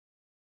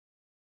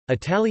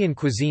Italian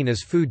cuisine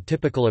is food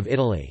typical of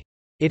Italy.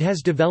 It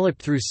has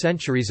developed through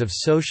centuries of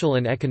social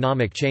and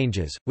economic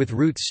changes, with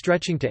roots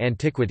stretching to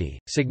antiquity.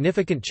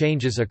 Significant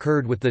changes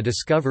occurred with the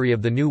discovery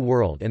of the New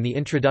World and the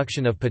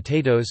introduction of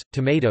potatoes,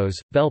 tomatoes,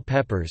 bell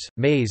peppers,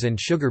 maize, and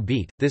sugar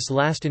beet, this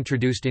last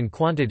introduced in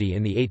quantity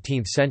in the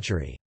 18th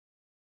century.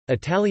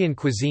 Italian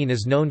cuisine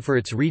is known for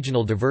its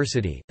regional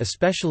diversity,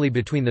 especially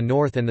between the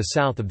north and the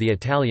south of the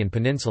Italian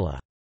peninsula.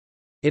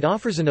 It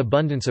offers an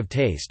abundance of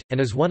taste, and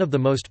is one of the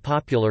most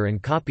popular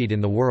and copied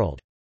in the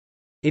world.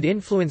 It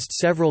influenced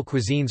several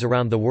cuisines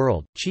around the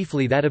world,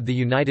 chiefly that of the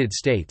United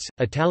States.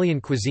 Italian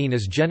cuisine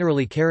is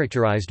generally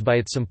characterized by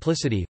its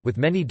simplicity, with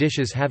many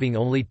dishes having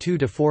only 2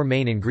 to 4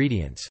 main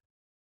ingredients.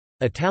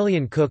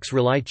 Italian cooks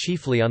rely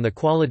chiefly on the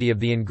quality of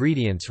the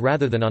ingredients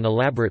rather than on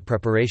elaborate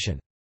preparation.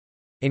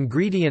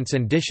 Ingredients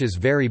and dishes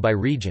vary by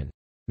region.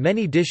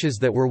 Many dishes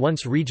that were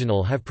once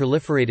regional have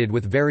proliferated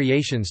with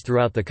variations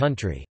throughout the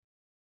country.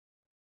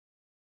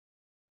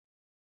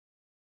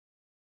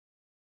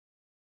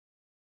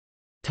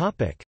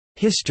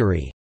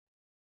 History.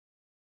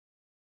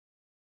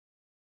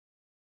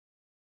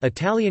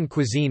 Italian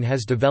cuisine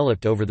has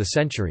developed over the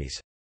centuries.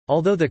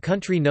 Although the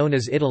country known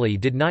as Italy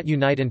did not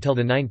unite until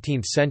the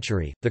 19th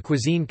century, the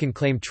cuisine can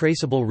claim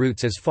traceable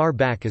roots as far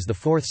back as the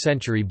 4th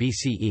century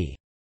BCE.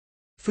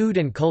 Food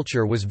and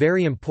culture was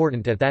very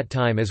important at that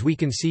time, as we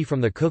can see from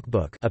the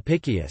cookbook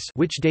Apicius,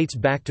 which dates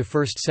back to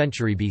 1st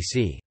century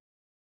BC.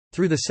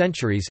 Through the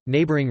centuries,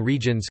 neighboring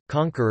regions,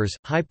 conquerors,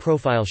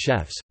 high-profile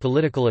chefs,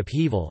 political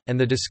upheaval, and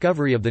the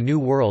discovery of the New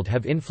World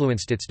have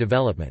influenced its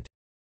development.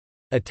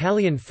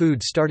 Italian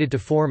food started to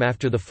form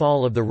after the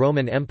fall of the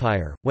Roman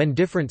Empire, when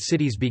different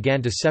cities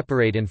began to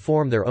separate and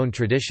form their own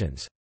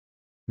traditions.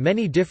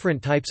 Many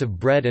different types of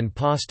bread and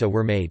pasta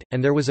were made,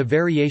 and there was a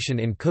variation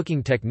in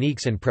cooking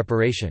techniques and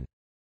preparation.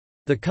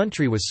 The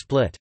country was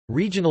split.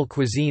 Regional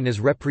cuisine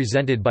is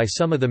represented by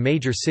some of the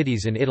major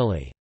cities in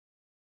Italy.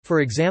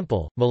 For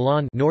example,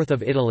 Milan, north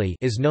of Italy,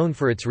 is known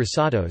for its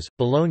risottos.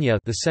 Bologna,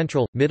 the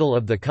central middle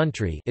of the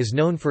country, is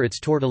known for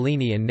its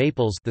tortellini, and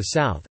Naples, the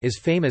south, is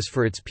famous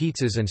for its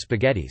pizzas and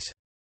spaghettis.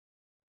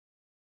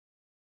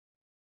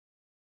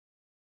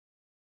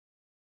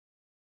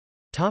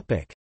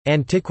 Topic: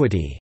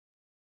 Antiquity.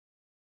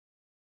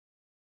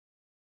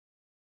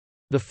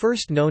 The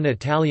first known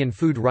Italian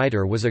food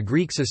writer was a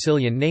Greek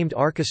Sicilian named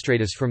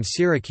Archestratus from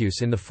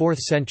Syracuse in the 4th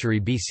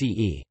century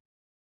BCE.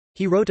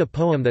 He wrote a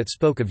poem that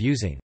spoke of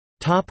using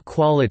top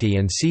quality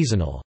and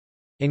seasonal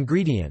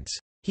ingredients.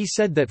 He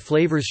said that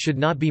flavors should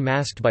not be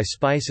masked by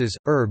spices,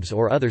 herbs,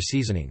 or other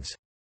seasonings.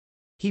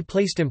 He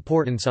placed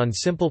importance on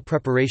simple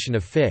preparation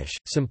of fish.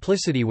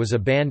 Simplicity was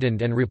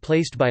abandoned and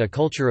replaced by a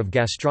culture of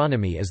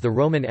gastronomy as the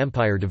Roman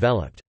Empire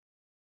developed.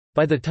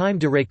 By the time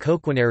De Re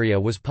Coquinaria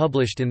was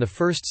published in the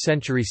 1st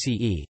century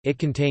CE, it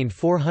contained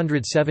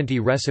 470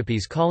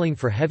 recipes calling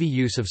for heavy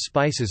use of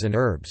spices and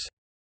herbs.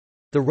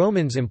 The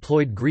Romans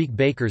employed Greek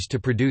bakers to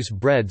produce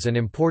breads and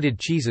imported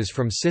cheeses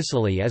from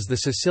Sicily, as the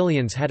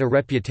Sicilians had a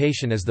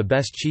reputation as the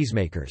best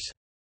cheesemakers.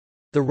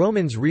 The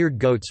Romans reared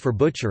goats for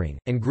butchering,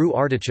 and grew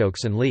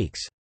artichokes and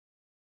leeks.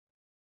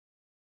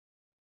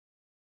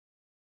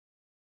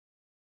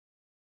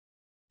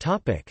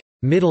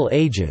 Middle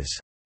Ages.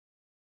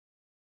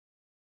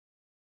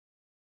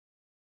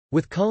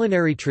 With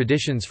culinary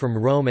traditions from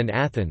Rome and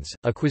Athens,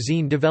 a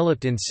cuisine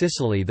developed in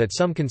Sicily that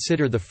some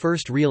consider the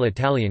first real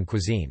Italian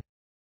cuisine.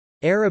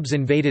 Arabs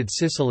invaded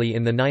Sicily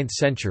in the 9th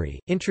century,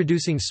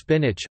 introducing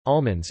spinach,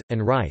 almonds,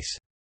 and rice.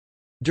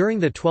 During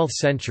the 12th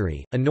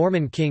century, a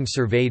Norman king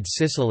surveyed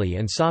Sicily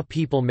and saw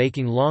people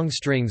making long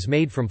strings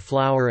made from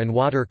flour and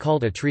water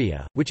called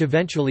atria, which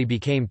eventually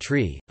became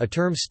tree, a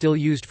term still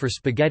used for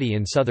spaghetti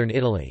in southern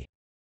Italy.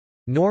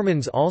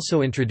 Normans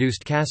also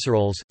introduced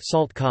casseroles,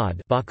 salt cod,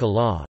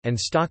 bacalhau, and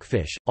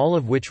stockfish, all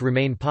of which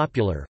remain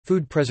popular.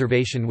 Food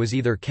preservation was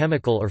either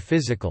chemical or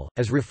physical,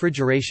 as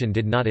refrigeration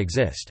did not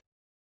exist.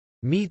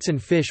 Meats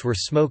and fish were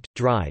smoked,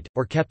 dried,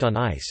 or kept on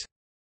ice.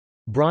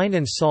 Brine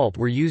and salt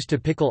were used to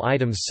pickle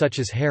items such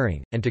as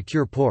herring, and to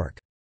cure pork.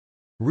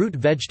 Root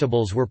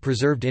vegetables were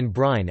preserved in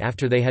brine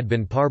after they had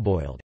been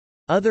parboiled.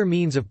 Other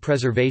means of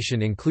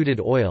preservation included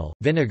oil,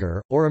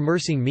 vinegar, or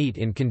immersing meat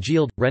in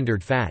congealed,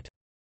 rendered fat.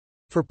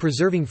 For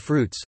preserving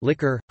fruits,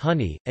 liquor,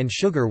 honey, and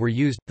sugar were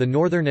used. The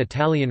northern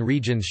Italian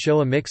regions show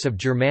a mix of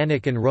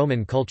Germanic and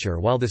Roman culture,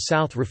 while the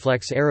south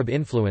reflects Arab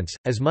influence,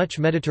 as much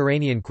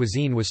Mediterranean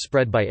cuisine was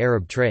spread by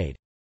Arab trade.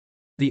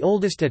 The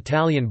oldest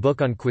Italian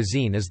book on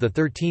cuisine is the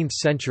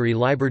 13th-century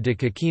Liber de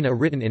Cecina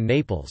written in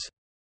Naples.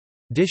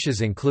 Dishes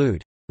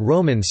include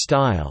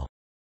Roman-style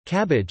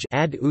cabbage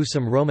ad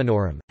usum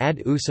Romanorum, ad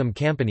usum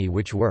Campani,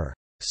 which were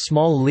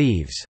small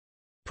leaves,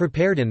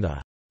 prepared in the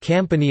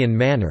Campanian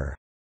manner.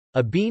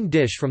 A bean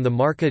dish from the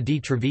Marca di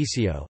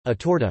Treviso, a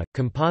torta,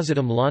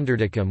 compositum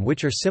launderdicum,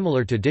 which are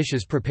similar to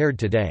dishes prepared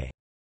today.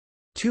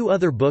 Two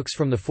other books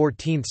from the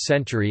 14th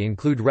century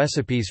include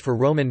recipes for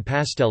Roman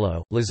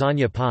pastello,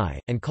 lasagna pie,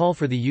 and call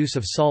for the use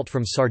of salt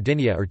from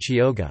Sardinia or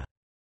Chioggia.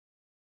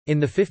 In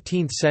the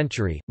 15th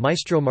century,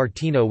 Maestro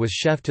Martino was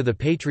chef to the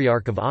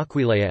Patriarch of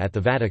Aquileia at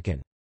the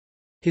Vatican.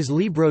 His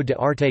Libro de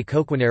Arte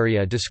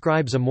Coquinaria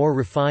describes a more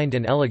refined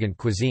and elegant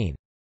cuisine.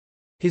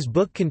 His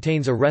book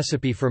contains a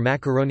recipe for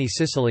macaroni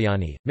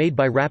siciliani, made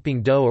by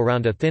wrapping dough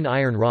around a thin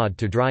iron rod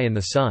to dry in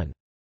the sun.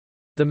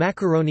 The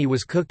macaroni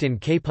was cooked in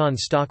capon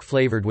stock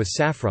flavored with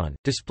saffron,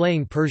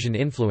 displaying Persian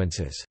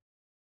influences.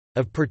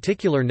 Of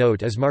particular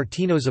note is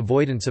Martino's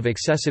avoidance of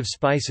excessive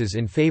spices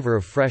in favor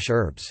of fresh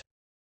herbs.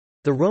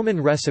 The Roman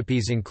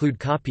recipes include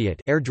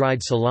capiate,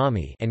 air-dried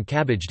salami, and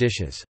cabbage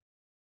dishes.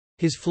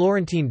 His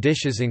Florentine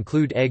dishes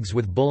include eggs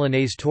with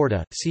bolognese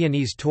torta,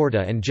 Sienese torta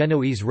and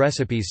Genoese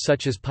recipes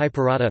such as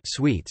piperata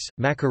sweets,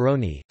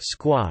 macaroni,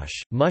 squash,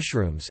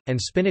 mushrooms, and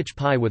spinach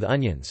pie with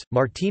onions.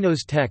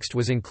 Martino's text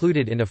was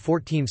included in a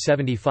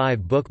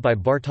 1475 book by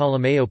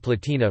Bartolomeo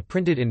Platina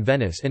printed in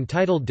Venice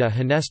entitled De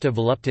Honesta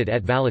Voluptate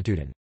et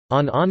Valetudine,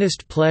 on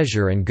honest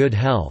pleasure and good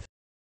health.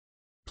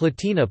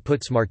 Platina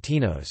puts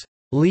Martino's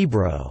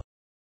Libro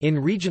in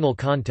regional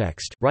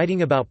context,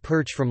 writing about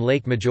perch from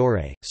Lake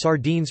Maggiore,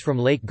 sardines from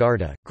Lake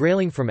Garda,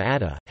 grayling from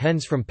Adda,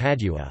 hens from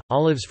Padua,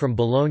 olives from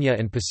Bologna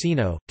and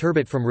Piceno,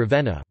 turbot from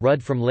Ravenna,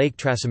 rudd from Lake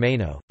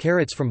Trasimeno,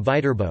 carrots from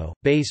Viterbo,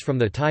 base from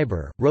the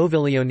Tiber,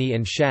 roviglioni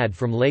and shad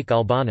from Lake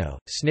Albano,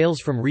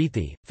 snails from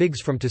Rieti, figs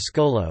from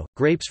Tuscolo,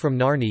 grapes from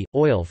Narni,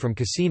 oil from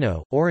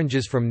Cassino,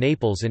 oranges from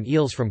Naples and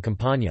eels from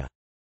Campania.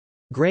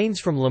 Grains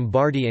from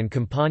Lombardy and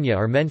Campania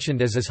are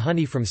mentioned as is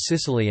honey from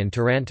Sicily and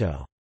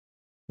Taranto.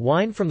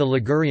 Wine from the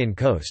Ligurian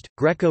coast,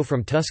 Greco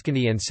from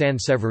Tuscany and San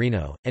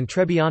Severino, and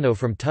Trebbiano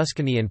from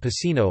Tuscany and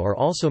Piceno are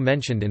also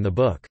mentioned in the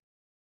book.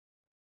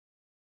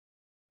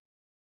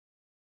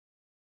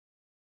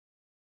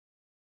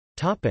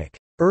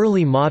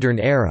 Early modern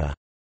era.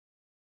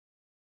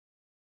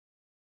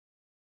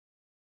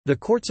 The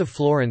courts of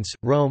Florence,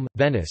 Rome,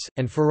 Venice,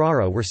 and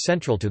Ferrara were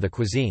central to the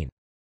cuisine.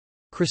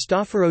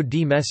 Cristoforo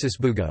di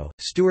Messisbugo,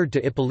 steward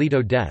to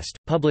Ippolito d'Este,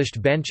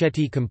 published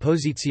Banchetti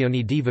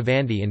Composizioni di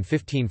Vivandi in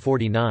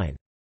 1549.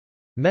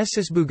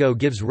 Messisbugo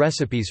gives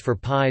recipes for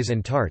pies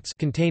and tarts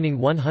containing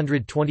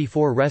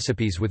 124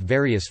 recipes with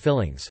various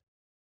fillings.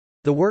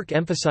 The work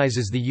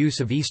emphasizes the use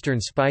of Eastern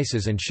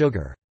spices and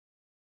sugar.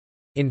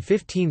 In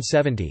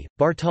 1570,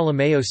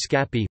 Bartolomeo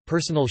Scappi,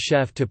 personal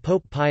chef to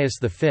Pope Pius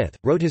V,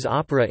 wrote his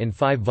opera in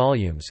 5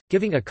 volumes,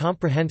 giving a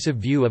comprehensive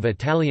view of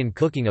Italian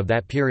cooking of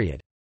that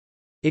period.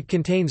 It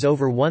contains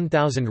over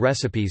 1,000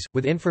 recipes,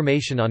 with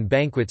information on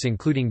banquets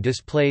including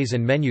displays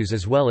and menus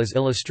as well as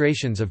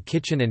illustrations of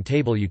kitchen and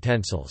table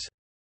utensils.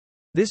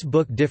 This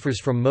book differs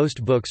from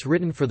most books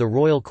written for the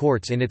royal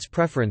courts in its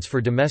preference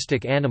for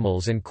domestic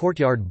animals and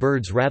courtyard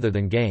birds rather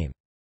than game.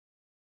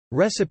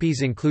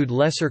 Recipes include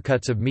lesser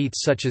cuts of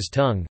meats such as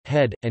tongue,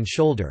 head, and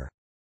shoulder.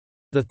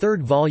 The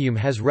 3rd volume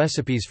has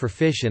recipes for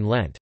fish in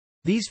Lent.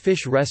 These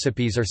fish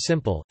recipes are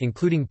simple,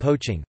 including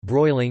poaching,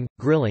 broiling,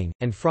 grilling,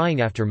 and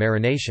frying after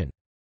marination.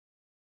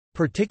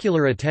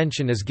 Particular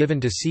attention is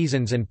given to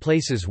seasons and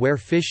places where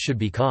fish should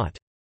be caught.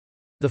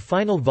 The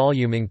final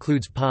volume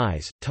includes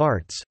pies,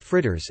 tarts,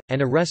 fritters,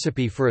 and a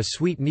recipe for a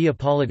sweet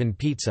Neapolitan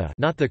pizza,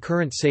 not the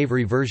current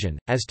savory version,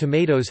 as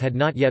tomatoes had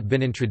not yet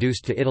been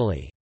introduced to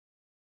Italy.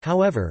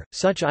 However,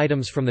 such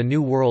items from the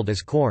New World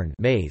as corn,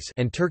 maize,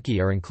 and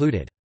turkey are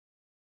included.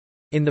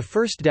 In the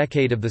first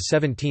decade of the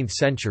 17th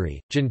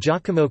century,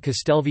 Giangiacomo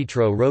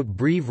Castelvetro wrote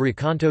Breve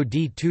racconto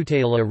di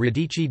tutte le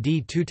radici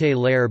di tutte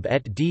l'erbe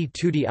et di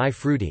tutti I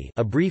frutti,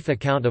 a brief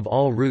account of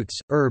all roots,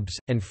 herbs,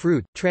 and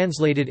fruit,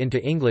 translated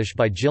into English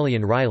by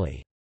Gillian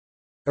Riley.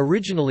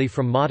 Originally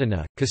from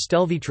Modena,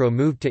 Castelvetro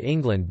moved to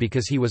England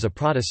because he was a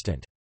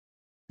Protestant.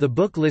 The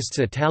book lists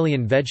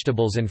Italian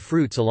vegetables and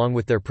fruits along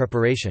with their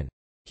preparation.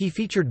 He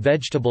featured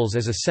vegetables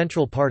as a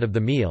central part of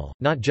the meal,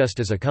 not just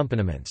as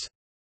accompaniments.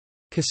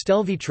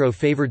 Castelvetro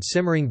favored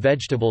simmering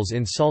vegetables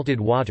in salted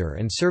water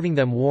and serving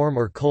them warm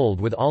or cold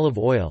with olive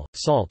oil,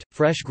 salt,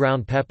 fresh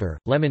ground pepper,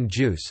 lemon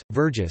juice,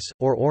 verjuice,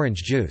 or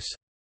orange juice.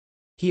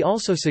 He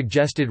also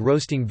suggested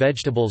roasting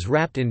vegetables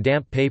wrapped in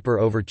damp paper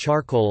over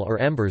charcoal or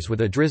embers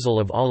with a drizzle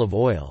of olive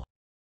oil.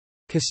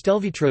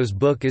 Castelvetro's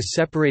book is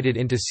separated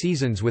into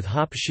seasons with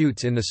hop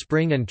shoots in the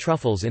spring and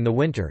truffles in the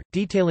winter,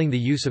 detailing the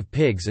use of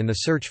pigs in the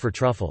search for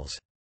truffles.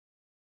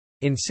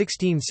 In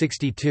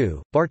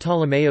 1662,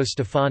 Bartolomeo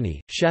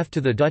Stefani, chef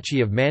to the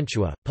Duchy of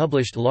Mantua,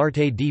 published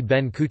L'arte di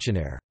ben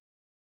cucinare.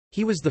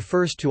 He was the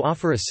first to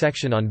offer a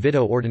section on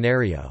vitto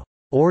ordinario,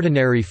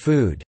 ordinary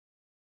food.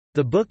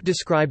 The book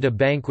described a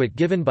banquet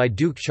given by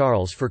Duke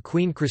Charles for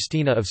Queen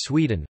Christina of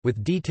Sweden,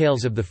 with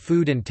details of the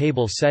food and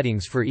table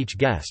settings for each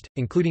guest,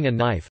 including a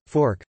knife,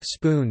 fork,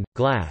 spoon,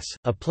 glass,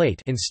 a plate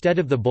instead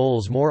of the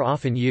bowls more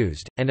often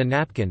used, and a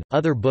napkin.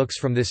 Other books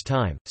from this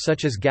time,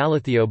 such as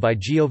Galateo by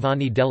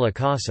Giovanni della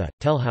Casa,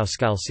 tell how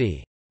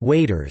scalzi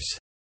waiters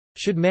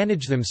should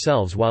manage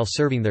themselves while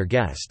serving their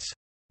guests.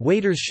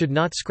 Waiters should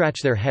not scratch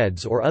their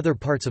heads or other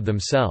parts of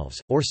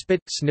themselves, or spit,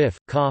 sniff,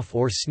 cough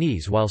or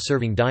sneeze while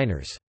serving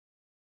diners.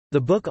 The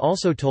book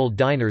also told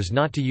diners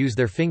not to use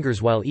their fingers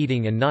while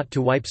eating and not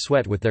to wipe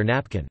sweat with their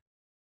napkin.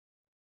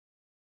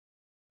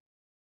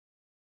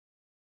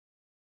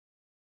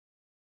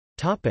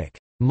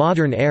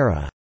 Modern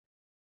era.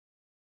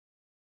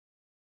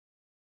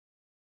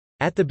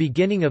 At the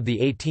beginning of the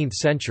 18th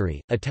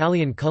century,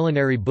 Italian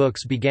culinary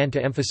books began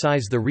to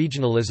emphasize the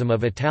regionalism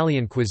of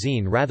Italian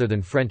cuisine rather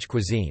than French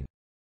cuisine.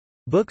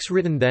 Books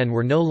written then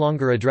were no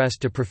longer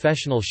addressed to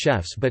professional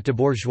chefs but to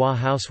bourgeois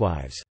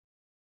housewives.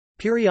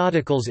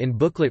 Periodicals in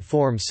booklet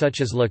form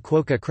such as La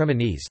Cuoca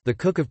Cremonese, The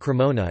Cook of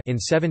Cremona in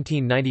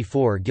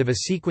 1794 give a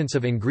sequence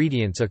of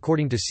ingredients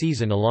according to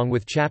season along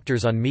with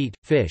chapters on meat,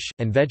 fish,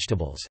 and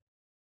vegetables.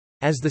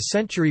 As the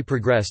century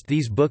progressed,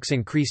 these books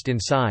increased in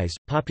size,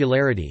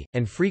 popularity,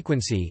 and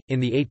frequency. In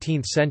the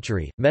 18th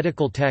century,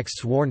 medical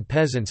texts warned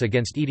peasants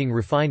against eating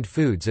refined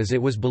foods as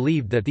it was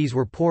believed that these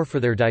were poor for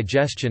their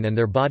digestion and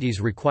their bodies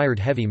required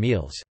heavy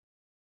meals.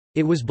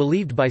 It was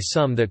believed by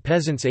some that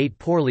peasants ate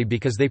poorly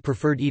because they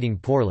preferred eating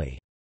poorly.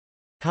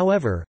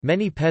 However,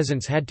 many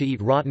peasants had to eat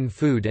rotten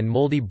food and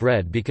moldy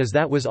bread because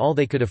that was all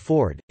they could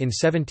afford. In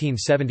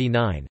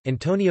 1779,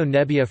 Antonio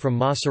Nebbia from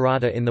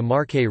Macerata in the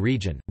Marche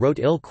region wrote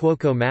Il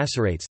Cuoco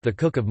Macerates, The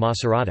Cook of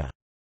Macerata.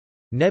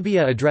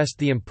 Nebbia addressed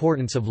the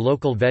importance of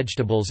local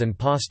vegetables and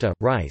pasta,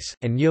 rice,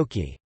 and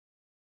gnocchi.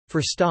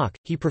 For stock,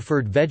 he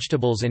preferred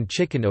vegetables and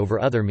chicken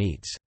over other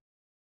meats.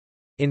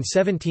 In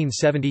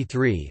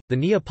 1773, the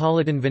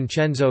Neapolitan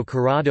Vincenzo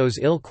Corrado's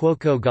Il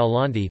Cuoco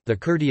Galanti, The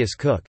Courteous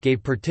Cook,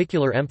 gave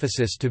particular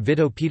emphasis to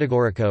vito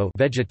pitagorico,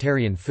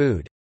 vegetarian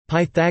food.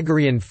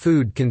 Pythagorean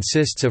food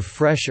consists of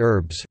fresh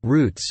herbs,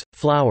 roots,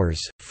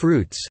 flowers,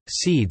 fruits,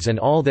 seeds and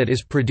all that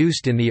is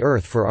produced in the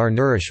earth for our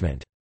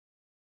nourishment.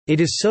 It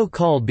is so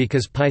called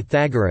because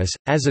Pythagoras,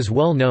 as is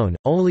well known,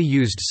 only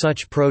used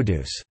such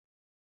produce.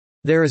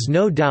 There is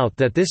no doubt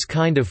that this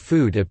kind of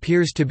food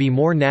appears to be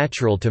more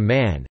natural to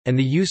man, and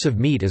the use of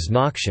meat is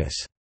noxious.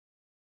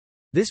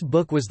 This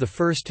book was the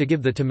first to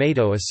give the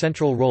tomato a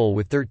central role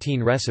with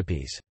 13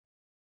 recipes.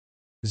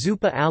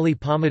 Zuppa alle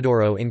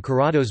pomodoro in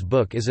Corrado's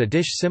book is a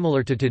dish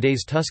similar to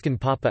today's Tuscan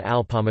papa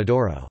al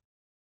pomodoro.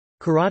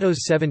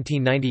 Corrado's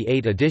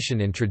 1798 edition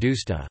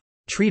introduced a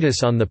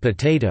treatise on the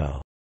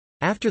potato,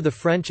 after the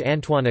French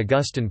Antoine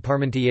Augustin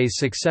Parmentier's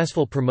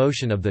successful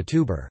promotion of the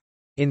tuber.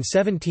 In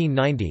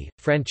 1790,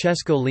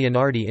 Francesco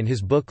Leonardi in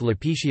his book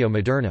L'Apiccio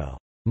Moderno,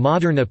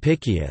 Modern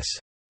Apicius,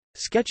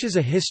 sketches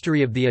a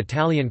history of the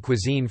Italian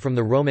cuisine from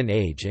the Roman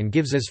age and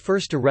gives as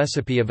first a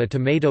recipe of a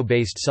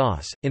tomato-based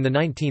sauce. In the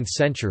 19th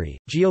century,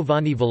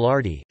 Giovanni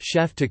Velardi,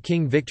 chef to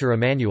King Victor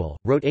Emmanuel,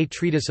 wrote a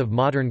treatise of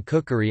modern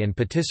cookery and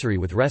patisserie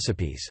with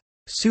recipes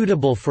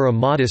suitable for a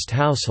modest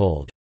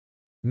household.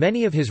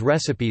 Many of his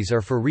recipes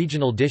are for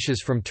regional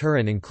dishes from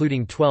Turin,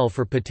 including 12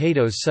 for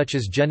potatoes such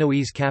as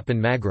Genoese capon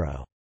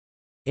magro.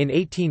 In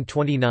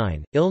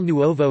 1829, Il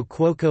Nuovo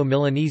Cuoco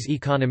Milanese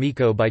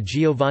Economico by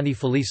Giovanni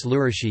Felice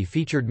Luraschi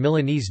featured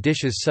Milanese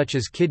dishes such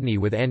as kidney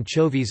with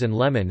anchovies and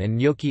lemon and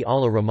gnocchi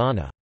alla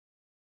romana.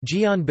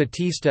 Gian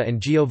Battista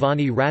and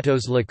Giovanni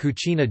Ratto's La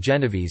Cucina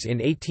Genovese in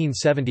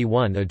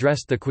 1871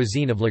 addressed the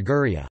cuisine of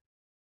Liguria.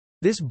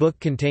 This book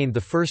contained the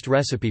first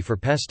recipe for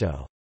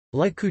pesto.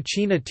 La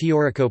Cucina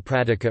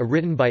Teorico-Pratica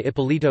written by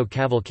Ippolito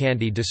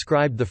Cavalcanti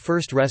described the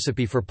first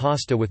recipe for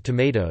pasta with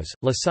tomatoes.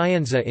 La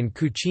Scienza in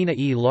Cucina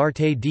e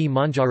l'arte di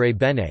mangiare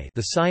bene,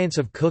 The Science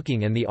of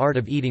Cooking and the Art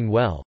of Eating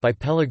Well, by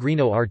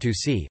Pellegrino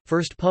Artusi,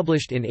 first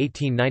published in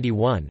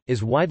 1891,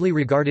 is widely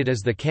regarded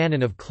as the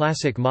canon of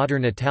classic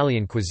modern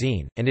Italian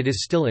cuisine, and it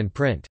is still in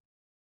print.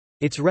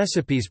 Its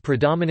recipes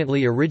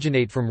predominantly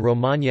originate from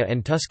Romagna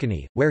and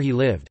Tuscany, where he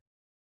lived.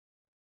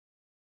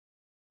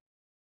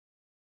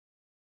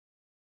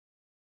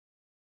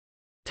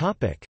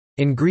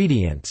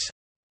 Ingredients.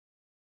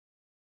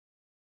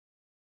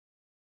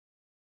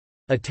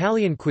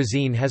 Italian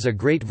cuisine has a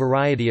great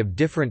variety of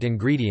different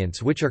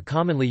ingredients which are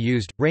commonly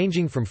used,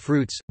 ranging from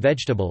fruits,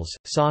 vegetables,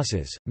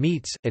 sauces,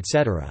 meats,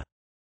 etc.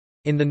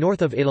 In the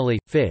north of Italy,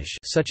 fish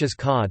such as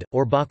cod,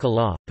 or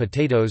bacalhau,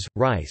 potatoes,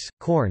 rice,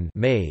 corn,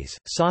 maize,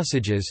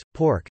 sausages,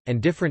 pork,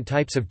 and different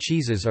types of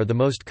cheeses are the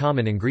most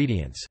common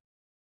ingredients.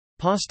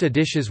 Pasta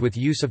dishes with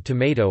use of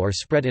tomato are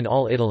spread in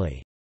all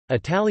Italy.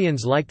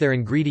 Italians like their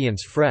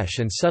ingredients fresh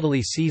and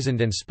subtly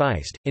seasoned and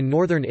spiced. In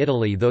northern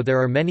Italy, though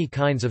there are many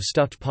kinds of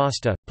stuffed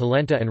pasta,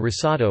 polenta and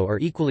risotto are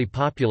equally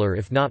popular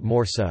if not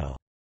more so.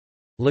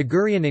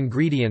 Ligurian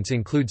ingredients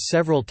include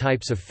several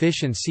types of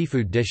fish and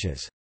seafood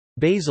dishes.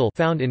 Basil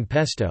found in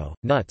pesto,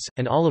 nuts,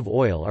 and olive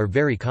oil are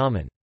very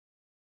common.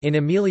 In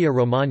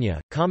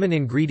Emilia-Romagna, common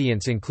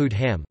ingredients include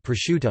ham,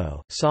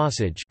 prosciutto,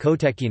 sausage,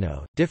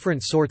 cotechino,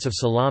 different sorts of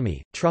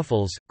salami,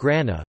 truffles,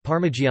 grana,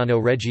 parmigiano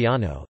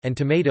reggiano, and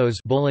tomatoes,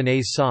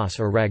 bolognese sauce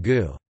or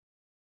ragu.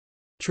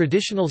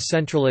 Traditional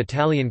Central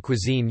Italian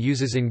cuisine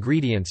uses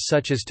ingredients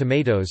such as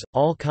tomatoes,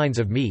 all kinds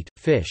of meat,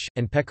 fish,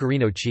 and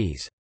pecorino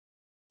cheese.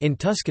 In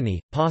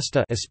Tuscany,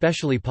 pasta,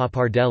 especially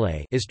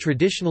pappardelle, is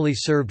traditionally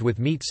served with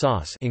meat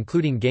sauce,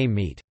 including game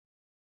meat.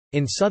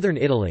 In southern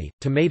Italy,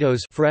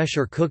 tomatoes fresh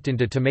or cooked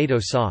into tomato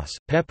sauce,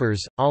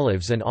 peppers,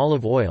 olives and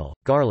olive oil,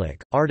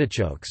 garlic,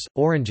 artichokes,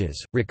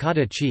 oranges,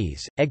 ricotta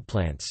cheese,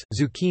 eggplants,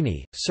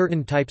 zucchini,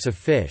 certain types of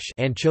fish,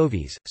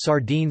 anchovies,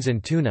 sardines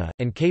and tuna,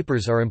 and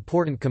capers are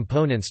important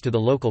components to the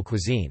local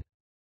cuisine.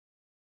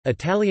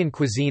 Italian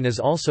cuisine is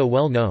also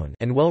well known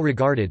and well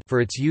regarded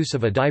for its use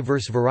of a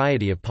diverse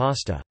variety of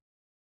pasta.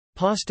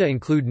 Pasta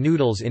include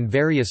noodles in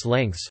various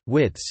lengths,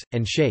 widths,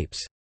 and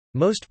shapes.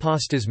 Most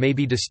pastas may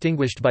be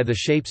distinguished by the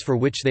shapes for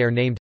which they are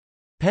named: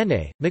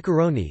 penne,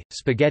 macaroni,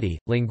 spaghetti,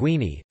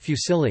 linguine,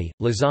 fusilli,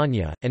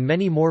 lasagna, and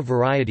many more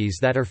varieties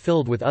that are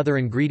filled with other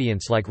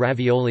ingredients like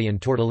ravioli and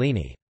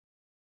tortellini.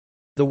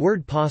 The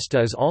word pasta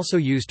is also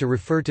used to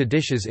refer to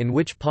dishes in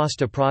which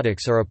pasta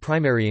products are a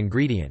primary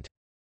ingredient.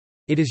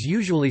 It is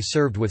usually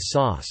served with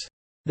sauce.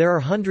 There are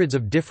hundreds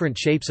of different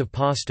shapes of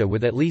pasta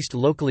with at least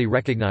locally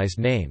recognized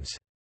names.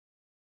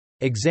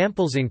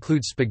 Examples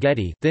include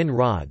spaghetti, thin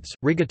rods,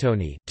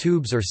 rigatoni,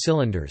 tubes or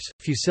cylinders,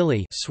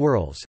 fusilli,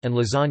 swirls, and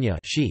lasagna,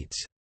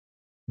 sheets.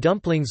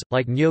 Dumplings,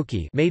 like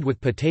gnocchi, made with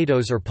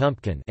potatoes or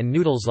pumpkin, and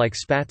noodles like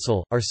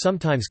spatzel, are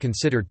sometimes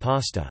considered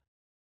pasta.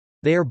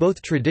 They are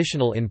both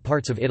traditional in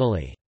parts of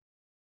Italy.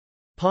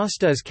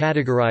 Pasta is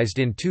categorized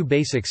in two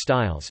basic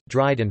styles,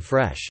 dried and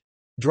fresh.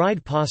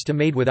 Dried pasta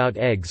made without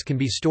eggs can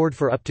be stored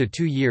for up to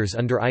 2 years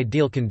under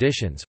ideal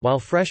conditions, while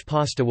fresh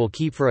pasta will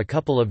keep for a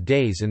couple of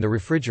days in the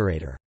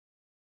refrigerator.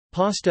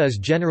 Pasta is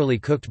generally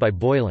cooked by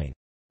boiling.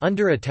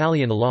 Under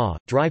Italian law,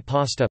 dry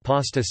pasta,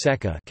 pasta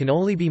secca can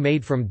only be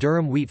made from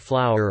durum wheat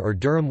flour or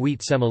durum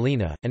wheat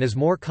semolina, and is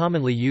more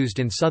commonly used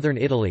in southern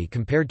Italy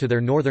compared to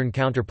their northern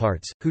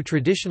counterparts, who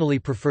traditionally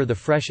prefer the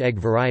fresh egg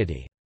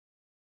variety.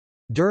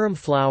 Durum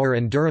flour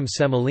and durum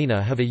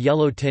semolina have a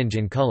yellow tinge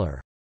in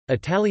color.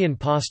 Italian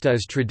pasta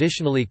is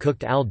traditionally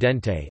cooked al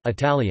dente,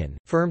 Italian,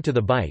 firm to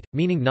the bite,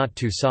 meaning not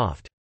too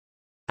soft.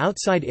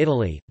 Outside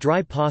Italy,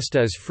 dry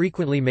pasta is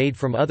frequently made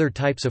from other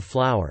types of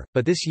flour,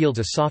 but this yields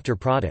a softer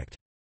product.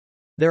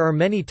 There are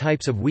many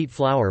types of wheat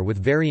flour with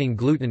varying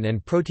gluten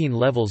and protein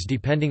levels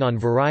depending on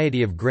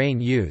variety of grain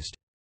used.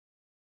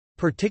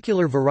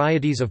 Particular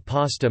varieties of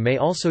pasta may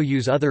also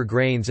use other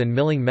grains and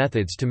milling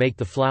methods to make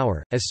the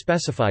flour, as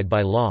specified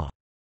by law.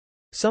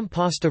 Some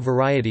pasta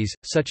varieties,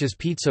 such as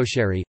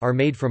pizzoccheri, are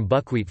made from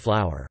buckwheat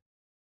flour.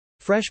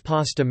 Fresh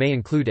pasta may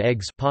include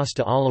eggs,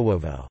 pasta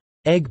all'uovo,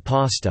 egg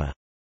pasta.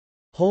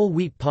 Whole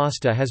wheat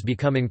pasta has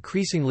become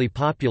increasingly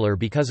popular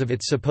because of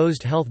its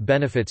supposed health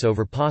benefits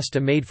over pasta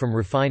made from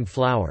refined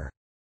flour.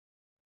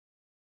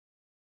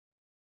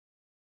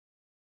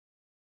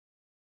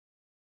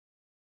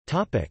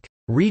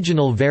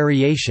 Regional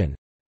variation.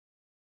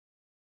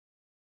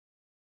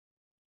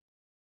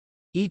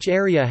 Each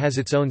area has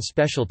its own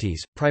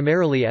specialties,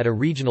 primarily at a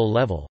regional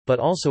level, but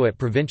also at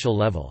provincial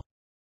level.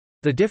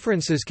 The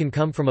differences can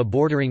come from a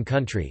bordering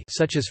country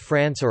such as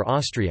France or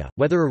Austria,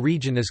 whether a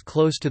region is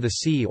close to the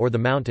sea or the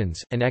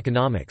mountains, and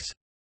economics.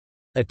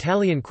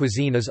 Italian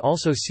cuisine is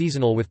also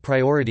seasonal with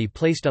priority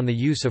placed on the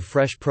use of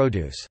fresh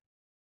produce.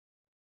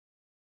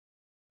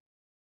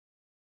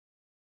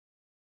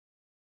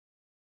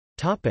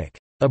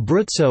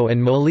 Abruzzo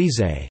and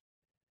Molise.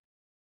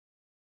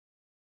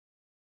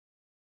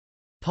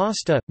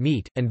 Pasta,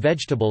 meat, and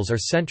vegetables are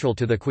central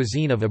to the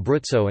cuisine of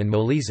Abruzzo and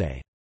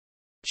Molise.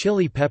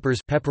 Chili peppers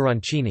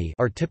pepperoncini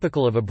are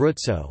typical of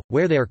Abruzzo,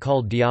 where they are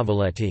called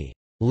diavoletti,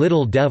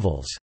 little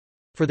devils,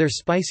 for their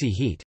spicy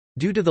heat.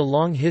 Due to the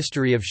long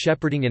history of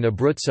shepherding in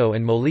Abruzzo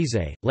and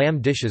Molise,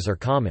 lamb dishes are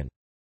common.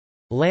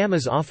 Lamb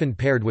is often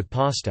paired with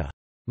pasta.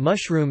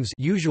 Mushrooms,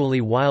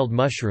 usually wild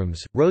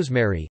mushrooms,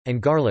 rosemary,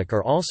 and garlic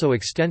are also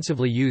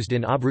extensively used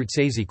in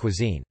Abruzzese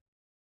cuisine.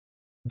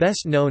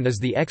 Best known is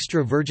the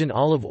extra virgin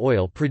olive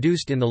oil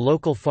produced in the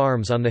local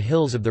farms on the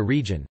hills of the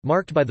region,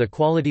 marked by the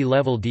quality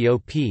level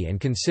DOP and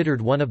considered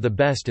one of the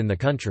best in the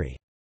country.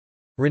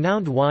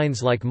 Renowned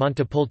wines like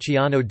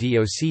Montepulciano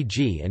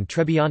DOCG and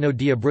Trebbiano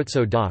di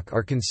Abruzzo DOC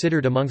are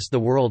considered amongst the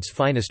world's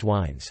finest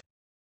wines.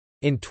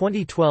 In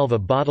 2012 a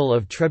bottle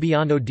of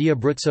Trebbiano di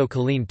Abruzzo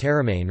Colline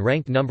Terramane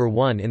ranked number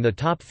 1 in the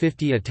Top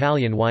 50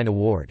 Italian Wine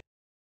Award.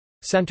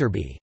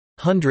 Centerby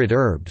 100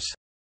 Herbs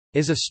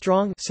is a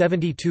strong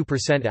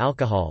 72%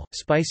 alcohol,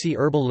 spicy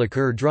herbal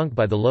liqueur drunk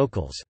by the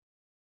locals.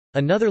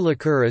 Another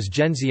liqueur is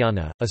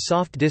genziana, a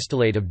soft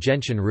distillate of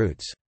gentian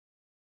roots.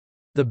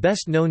 The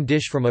best-known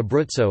dish from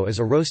Abruzzo is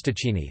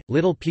arrosticini,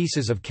 little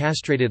pieces of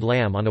castrated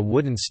lamb on a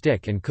wooden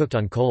stick and cooked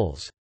on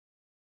coals.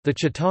 The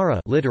chitarra,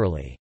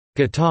 literally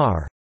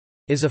guitar,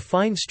 is a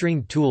fine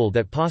stringed tool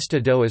that pasta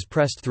dough is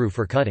pressed through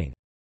for cutting.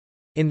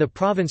 In the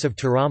province of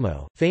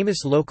Teramo,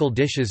 famous local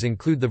dishes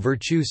include the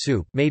verciu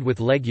soup made with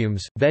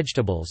legumes,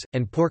 vegetables,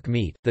 and pork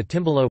meat, the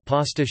timballo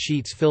pasta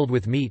sheets filled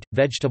with meat,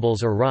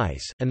 vegetables or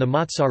rice, and the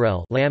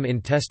mozzarella lamb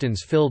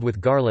intestines filled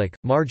with garlic,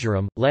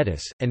 marjoram,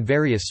 lettuce, and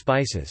various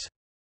spices.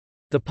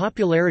 The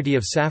popularity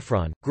of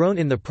saffron, grown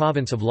in the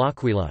province of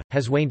L'Aquila,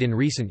 has waned in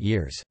recent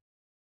years.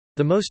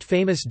 The most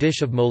famous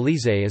dish of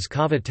Molise is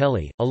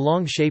cavatelli, a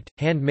long-shaped,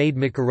 hand-made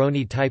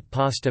macaroni-type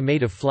pasta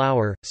made of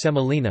flour,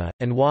 semolina,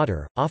 and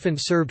water, often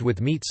served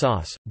with meat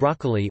sauce,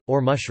 broccoli, or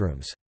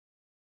mushrooms.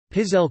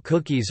 Pizzelle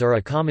cookies are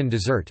a common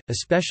dessert,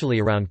 especially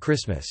around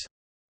Christmas.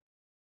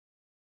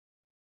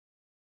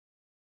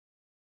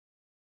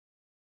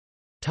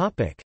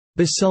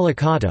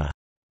 Basilicata.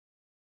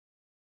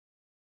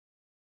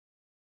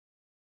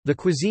 The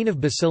cuisine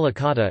of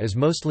Basilicata is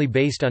mostly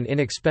based on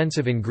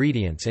inexpensive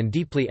ingredients and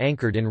deeply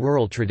anchored in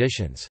rural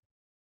traditions.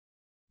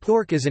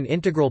 Pork is an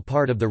integral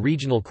part of the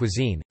regional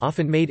cuisine,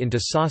 often made into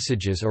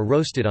sausages or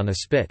roasted on a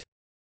spit.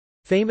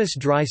 Famous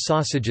dry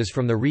sausages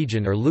from the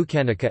region are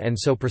lucanica and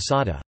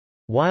sopressata.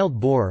 Wild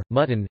boar,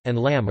 mutton, and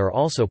lamb are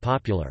also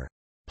popular.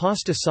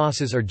 Pasta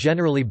sauces are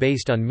generally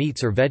based on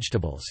meats or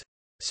vegetables.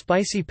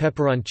 Spicy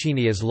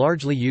pepperoncini is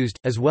largely used,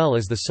 as well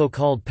as the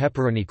so-called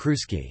pepperoni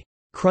cruschi,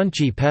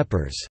 crunchy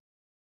peppers.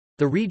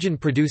 The region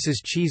produces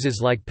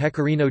cheeses like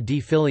Pecorino di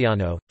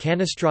Figliano,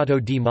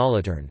 Canestrato di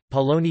Moliterne,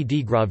 Poloni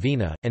di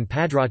Gravina, and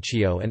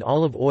Padraccio, and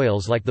olive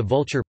oils like the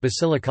Vulture.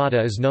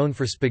 Basilicata is known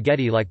for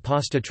spaghetti like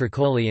pasta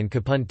tricoli and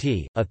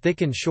capunti, a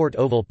thick and short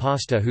oval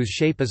pasta whose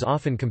shape is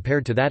often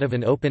compared to that of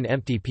an open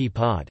empty pea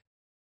pod.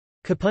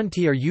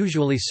 Capunti are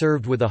usually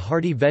served with a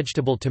hearty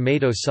vegetable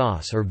tomato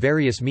sauce or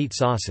various meat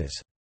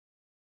sauces.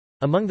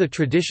 Among the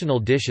traditional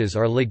dishes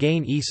are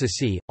Lagaine e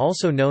Sassi,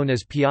 also known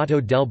as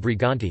Piatto del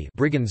Brigante,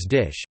 brigand's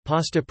dish,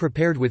 pasta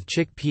prepared with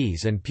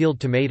chickpeas and peeled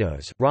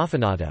tomatoes,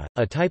 raffinata,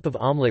 a type of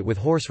omelette with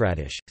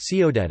horseradish,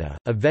 ciodetta,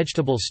 a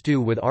vegetable stew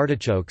with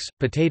artichokes,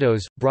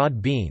 potatoes,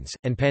 broad beans,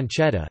 and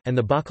pancetta, and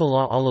the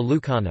bacalà alla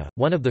lucana,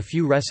 one of the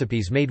few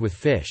recipes made with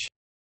fish.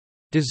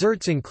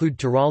 Desserts include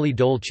tirali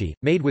dolci,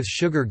 made with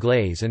sugar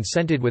glaze and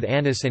scented with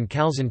anise and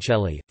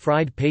calzoncelli,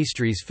 fried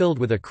pastries filled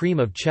with a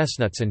cream of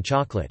chestnuts and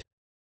chocolate.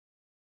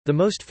 The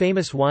most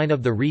famous wine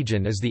of the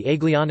region is the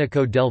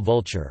Aglianico del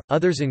Vulture,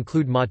 others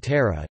include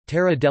Matera,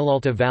 Terra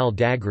dell'Alta Val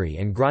d'Agri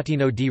and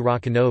Grottino di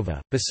Roccanova.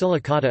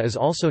 Basilicata is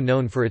also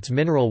known for its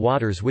mineral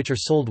waters which are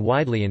sold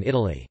widely in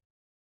Italy.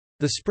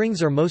 The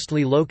springs are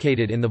mostly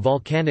located in the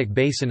volcanic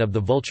basin of the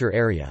Vulture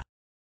area.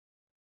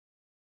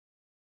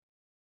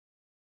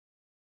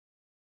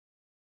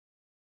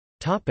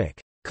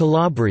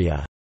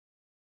 Calabria.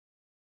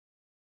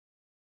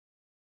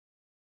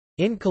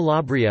 In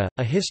Calabria,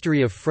 a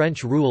history of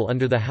French rule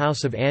under the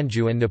House of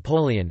Anjou and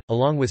Napoleon,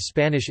 along with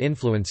Spanish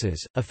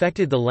influences,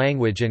 affected the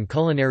language and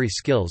culinary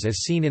skills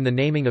as seen in the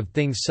naming of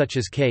things such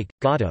as cake,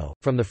 gâteau,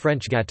 from the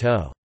French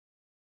gâteau.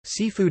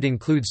 Seafood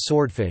includes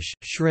swordfish,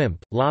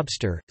 shrimp,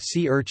 lobster,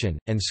 sea urchin,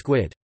 and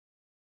squid.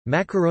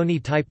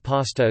 Macaroni-type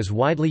pasta is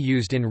widely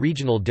used in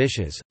regional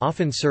dishes,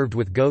 often served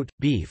with goat,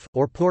 beef,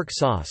 or pork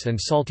sauce and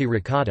salty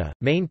ricotta.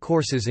 Main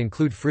courses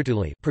include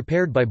fruttoli,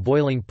 prepared by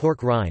boiling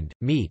pork rind,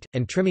 meat,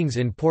 and trimmings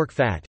in pork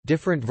fat,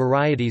 different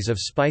varieties of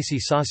spicy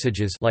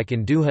sausages like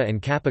andouja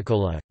and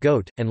capicola,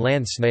 goat, and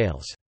land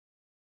snails.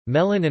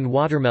 Melon and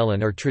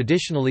watermelon are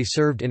traditionally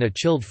served in a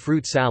chilled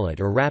fruit salad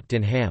or wrapped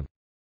in ham.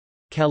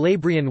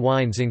 Calabrian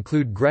wines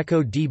include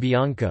Greco di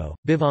Bianco,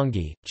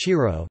 Bivonghi,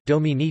 Ciro,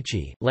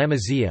 Dominici,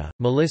 Lamazia,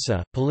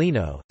 Melissa,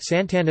 Polino,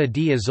 Sant'Anna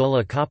di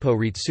Azola Capo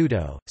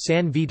Rizzuto,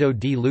 San Vito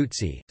di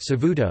Luzzi,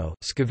 Savuto,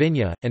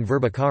 Scavigna, and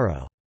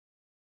Verbicaro.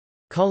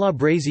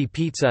 Calabrese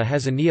pizza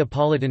has a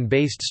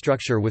Neapolitan-based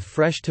structure with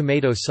fresh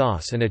tomato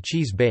sauce and a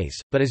cheese base,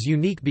 but is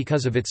unique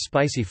because of its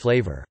spicy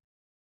flavor.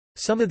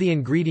 Some of the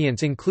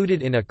ingredients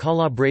included in a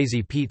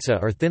Calabrese pizza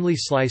are thinly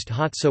sliced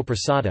hot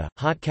sopressata,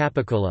 hot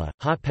capicola,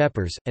 hot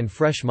peppers, and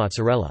fresh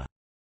mozzarella.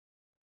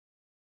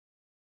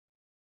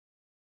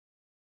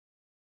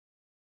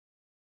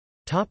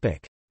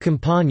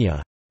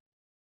 Campania.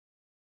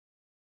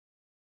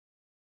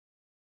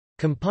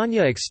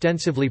 Campania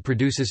extensively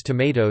produces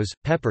tomatoes,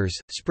 peppers,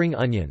 spring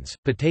onions,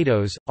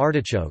 potatoes,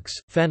 artichokes,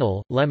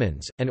 fennel,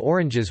 lemons, and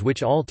oranges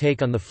which all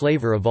take on the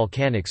flavor of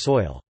volcanic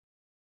soil.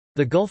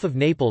 The Gulf of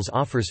Naples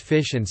offers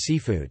fish and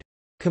seafood.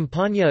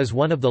 Campania is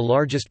one of the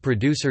largest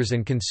producers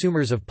and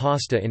consumers of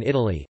pasta in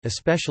Italy,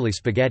 especially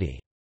spaghetti.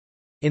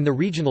 In the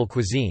regional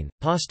cuisine,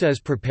 pasta is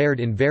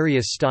prepared in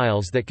various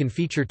styles that can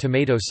feature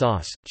tomato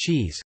sauce,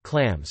 cheese,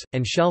 clams,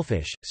 and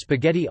shellfish.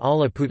 Spaghetti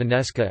alla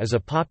puttanesca is a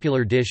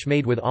popular dish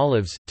made with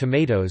olives,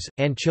 tomatoes,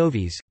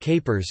 anchovies,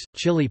 capers,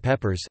 chili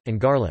peppers, and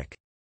garlic.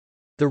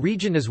 The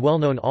region is well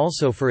known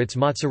also for its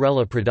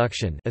mozzarella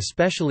production,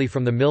 especially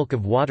from the milk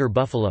of water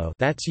buffalo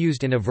that's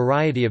used in a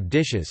variety of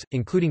dishes,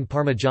 including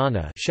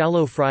parmigiana,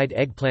 shallow fried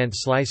eggplant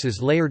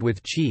slices layered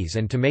with cheese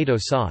and tomato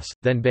sauce,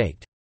 then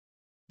baked.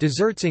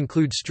 Desserts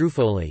include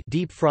strufoli,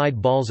 deep-fried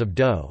balls of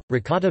dough,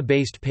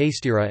 ricotta-based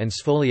pastira and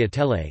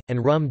sfogliatelle,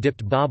 and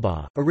rum-dipped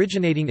baba.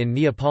 Originating in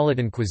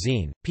Neapolitan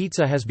cuisine,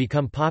 pizza has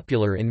become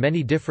popular in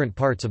many different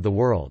parts of the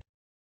world.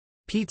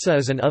 Pizza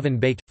is an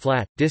oven-baked,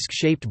 flat,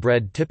 disc-shaped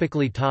bread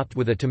typically topped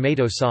with a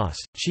tomato sauce,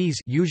 cheese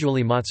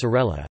usually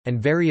mozzarella,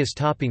 and various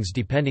toppings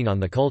depending on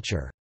the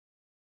culture.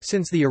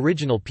 Since the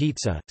original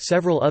pizza,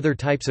 several other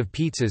types of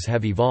pizzas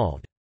have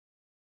evolved.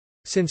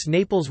 Since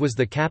Naples was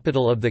the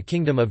capital of the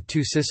Kingdom of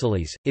Two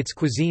Sicilies, its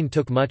cuisine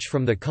took much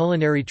from the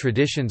culinary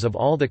traditions of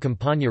all the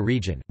Campania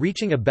region,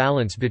 reaching a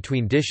balance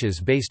between dishes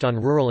based on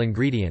rural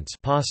ingredients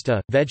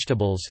pasta,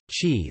 vegetables,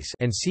 cheese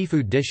and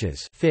seafood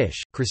dishes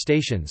fish,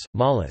 crustaceans,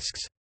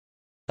 mollusks.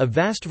 A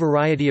vast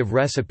variety of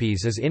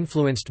recipes is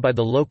influenced by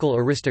the local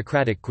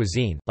aristocratic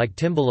cuisine, like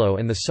timbolo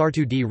and the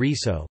sartu di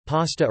riso,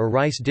 pasta or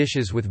rice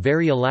dishes with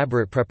very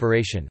elaborate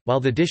preparation, while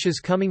the dishes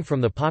coming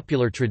from the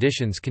popular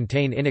traditions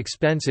contain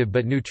inexpensive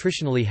but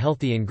nutritionally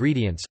healthy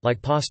ingredients,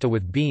 like pasta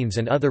with beans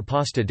and other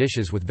pasta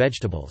dishes with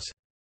vegetables.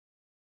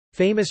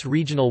 Famous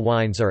regional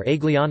wines are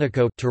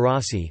Aglianico,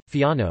 Taurasi,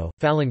 Fiano,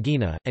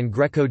 Falanghina, and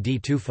Greco di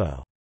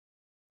Tufo.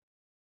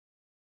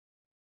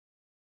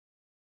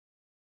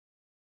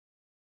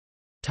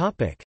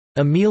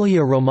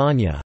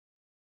 Emilia-Romagna.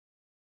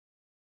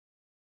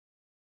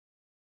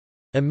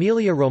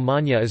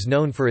 Emilia-Romagna is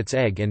known for its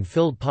egg and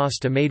filled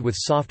pasta made with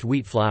soft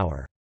wheat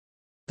flour.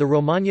 The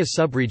Romagna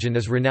subregion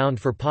is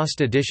renowned for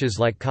pasta dishes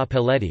like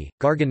cappelletti,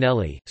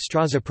 garganelli,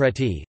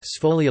 strozzapreti,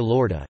 sfoglia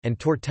lorda, and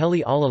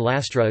tortelli alla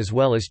lastra, as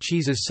well as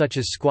cheeses such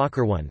as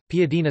squacquerone.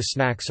 Piadina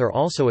snacks are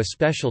also a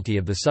specialty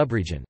of the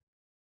subregion.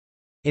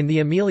 In the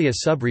Emilia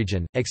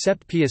subregion,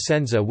 except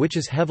Piacenza, which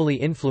is heavily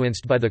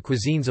influenced by the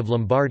cuisines of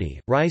Lombardy,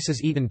 rice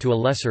is eaten to a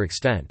lesser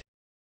extent.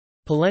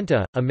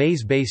 Polenta, a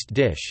maize-based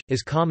dish,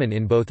 is common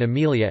in both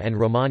Emilia and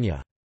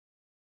Romagna.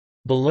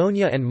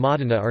 Bologna and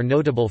Modena are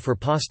notable for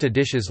pasta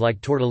dishes like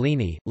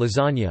tortellini,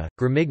 lasagna,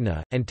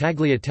 gramigna, and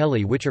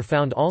tagliatelle, which are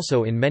found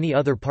also in many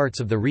other parts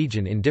of the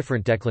region in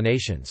different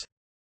declinations.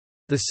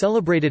 The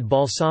celebrated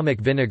balsamic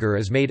vinegar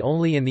is made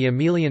only in the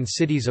Emilian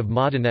cities of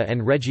Modena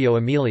and Reggio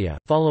Emilia,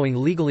 following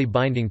legally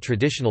binding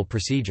traditional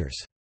procedures.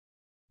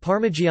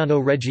 Parmigiano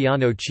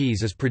Reggiano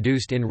cheese is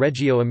produced in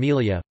Reggio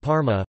Emilia,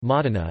 Parma,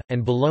 Modena,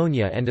 and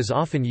Bologna and is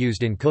often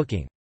used in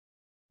cooking.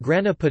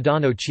 Grana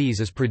Padano cheese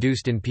is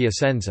produced in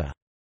Piacenza.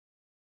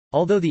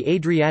 Although the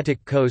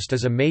Adriatic coast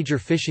is a major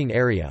fishing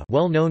area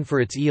well known for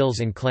its eels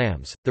and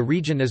clams, the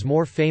region is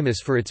more famous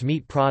for its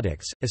meat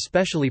products,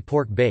 especially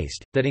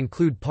pork-based, that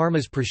include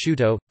Parma's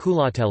prosciutto,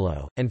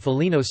 culatello, and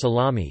Foligno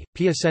salami,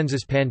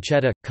 Piacenza's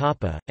pancetta,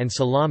 coppa, and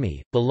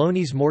salami,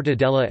 Bologna's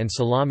mortadella and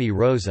salami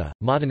rosa,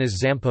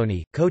 Modena's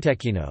zamponi,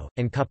 cotechino,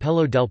 and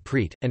cappello del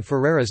prete, and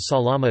Ferrara's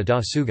salama da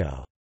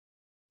sugo.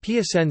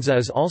 Piacenza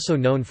is also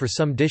known for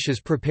some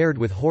dishes prepared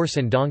with horse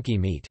and donkey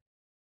meat.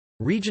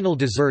 Regional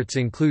desserts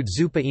include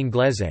zuppa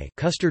inglese,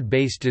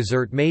 custard-based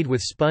dessert made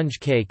with sponge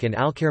cake and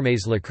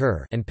alkermes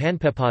liqueur, and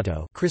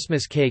panpepato,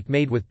 Christmas cake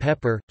made with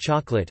pepper,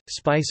 chocolate,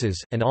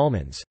 spices, and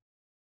almonds.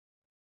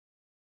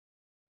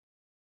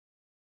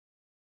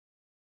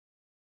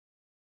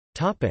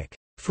 Topic: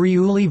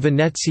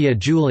 Friuli-Venezia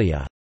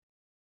Giulia.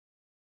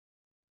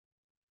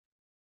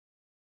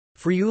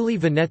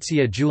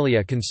 Friuli-Venezia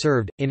Giulia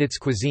conserved, in its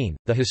cuisine,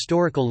 the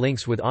historical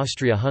links with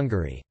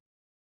Austria-Hungary.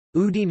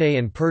 Udine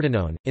and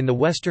Pordenone, in the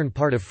western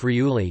part of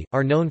Friuli,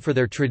 are known for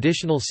their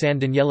traditional San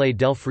Daniele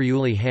del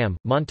Friuli ham,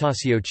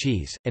 Montasio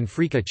cheese, and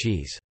Frica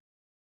cheese.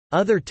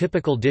 Other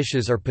typical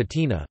dishes are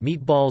patina,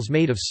 meatballs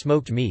made of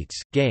smoked meats,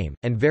 game,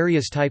 and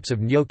various types of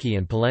gnocchi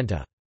and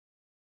polenta.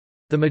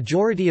 The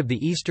majority of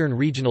the eastern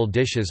regional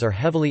dishes are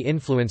heavily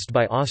influenced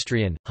by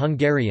Austrian,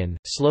 Hungarian,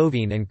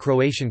 Slovene and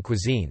Croatian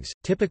cuisines.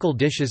 Typical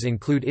dishes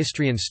include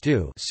Istrian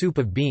stew, soup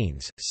of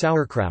beans,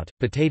 sauerkraut,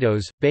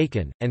 potatoes,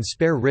 bacon, and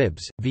spare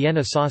ribs,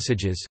 Vienna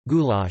sausages,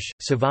 goulash,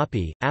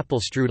 savapi,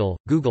 apple strudel,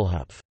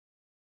 gugelhupf.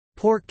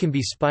 Pork can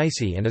be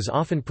spicy and is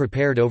often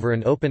prepared over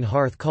an open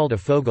hearth called a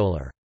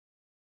fogolar.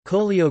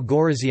 Collio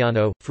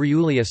Goriziano,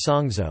 Friuli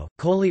Asongzo,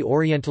 Colli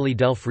Orientali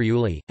del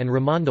Friuli, and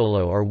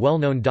Ramondolo are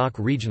well-known DOC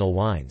regional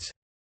wines.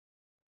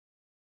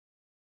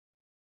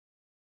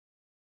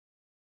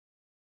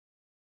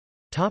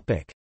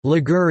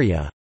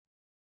 Liguria.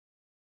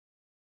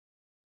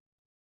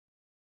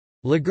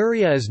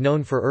 Liguria is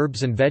known for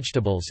herbs and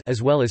vegetables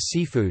as well as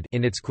seafood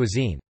in its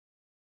cuisine.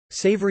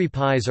 Savory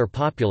pies are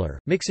popular,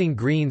 mixing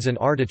greens and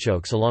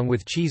artichokes along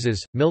with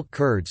cheeses, milk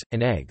curds,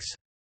 and eggs.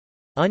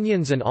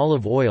 Onions and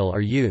olive oil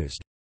are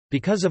used.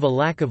 Because of a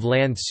lack of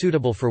land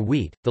suitable for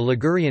wheat, the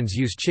Ligurians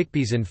use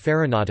chickpeas in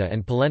farinata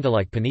and polenta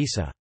like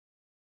panisa.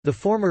 The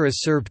former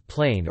is served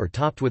plain or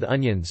topped with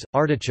onions,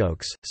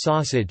 artichokes,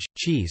 sausage,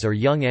 cheese or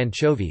young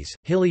anchovies.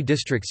 Hilly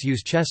districts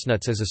use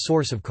chestnuts as a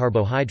source of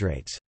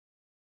carbohydrates.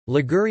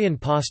 Ligurian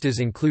pastas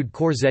include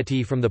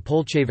corzetti from the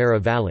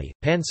Polcevera Valley,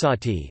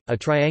 pansati, a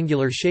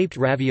triangular-shaped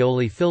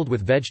ravioli filled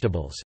with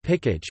vegetables,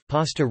 piccage,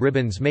 pasta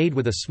ribbons made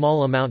with a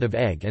small amount of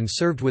egg and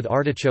served with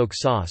artichoke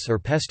sauce or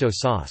pesto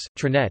sauce,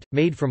 trinette,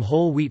 made from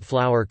whole wheat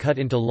flour cut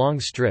into long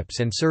strips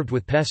and served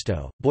with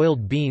pesto,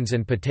 boiled beans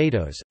and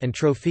potatoes, and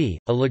trofi,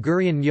 a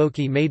Ligurian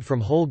gnocchi made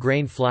from whole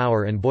grain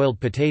flour and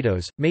boiled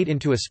potatoes, made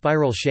into a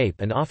spiral shape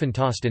and often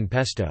tossed in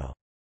pesto.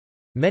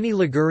 Many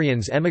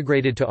Ligurians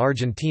emigrated to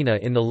Argentina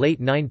in the late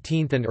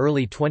 19th and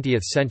early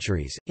 20th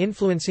centuries,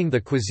 influencing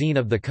the cuisine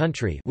of the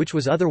country, which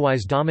was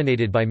otherwise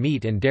dominated by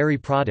meat and dairy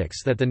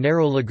products that the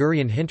narrow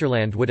Ligurian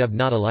hinterland would have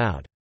not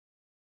allowed.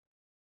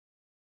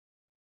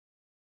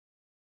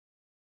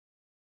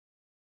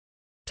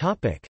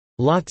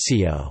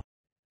 Lazio.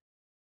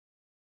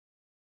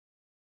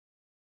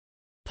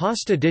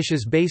 Pasta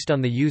dishes based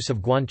on the use of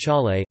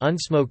guanciale,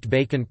 unsmoked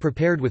bacon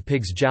prepared with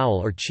pig's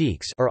jowl or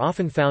cheeks, are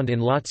often found in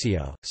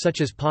Lazio,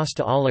 such as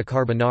pasta alla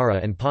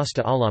carbonara and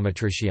pasta alla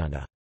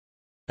matriciana.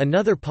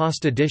 Another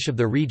pasta dish of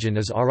the region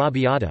is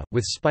arrabbiata,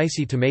 with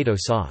spicy tomato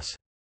sauce.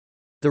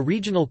 The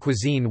regional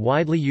cuisine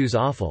widely use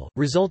offal,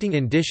 resulting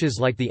in dishes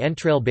like the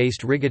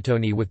entrail-based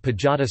rigatoni with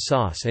paggiata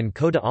sauce and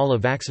coda alla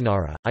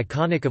vaccinara.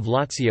 Iconic of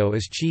Lazio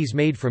is cheese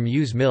made from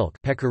ewe's milk,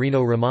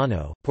 pecorino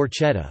romano,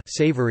 porchetta,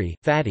 savory,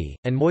 fatty,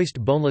 and moist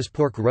boneless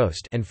pork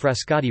roast, and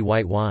frascati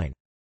white wine.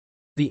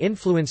 The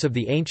influence of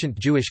the ancient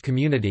Jewish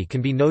community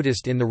can be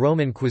noticed in the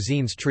Roman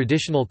cuisine's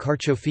traditional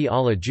carciofi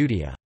alla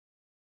Giudia.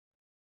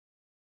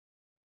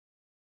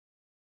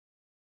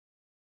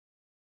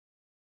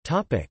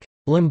 Topic: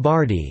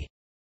 Lombardy.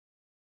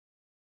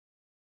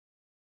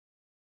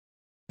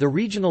 The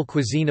regional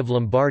cuisine of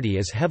Lombardy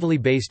is heavily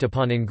based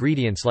upon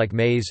ingredients like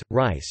maize,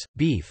 rice,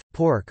 beef,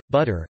 pork,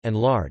 butter, and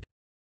lard.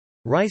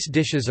 Rice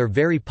dishes are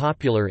very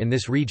popular in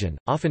this region,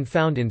 often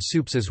found in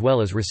soups as well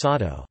as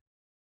risotto.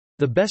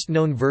 The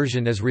best-known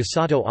version is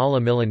risotto alla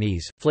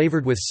Milanese,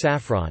 flavored with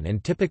saffron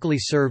and typically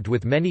served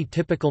with many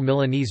typical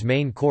Milanese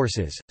main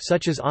courses,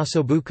 such as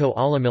ossobuco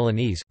alla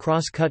Milanese,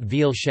 cross-cut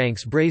veal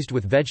shanks braised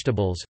with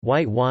vegetables,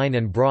 white wine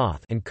and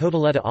broth, and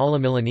cotoletta alla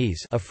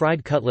Milanese, a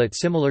fried cutlet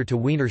similar to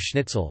Wiener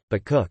Schnitzel,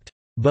 but cooked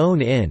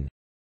bone-in.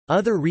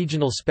 Other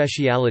regional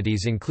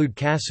specialities include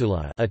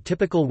cassula, a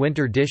typical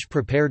winter dish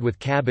prepared with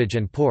cabbage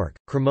and pork,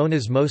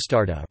 cremona's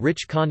mostarda,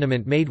 rich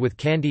condiment made with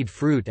candied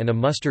fruit and a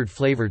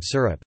mustard-flavored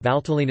syrup,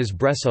 valtellina's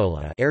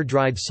bresaola,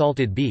 air-dried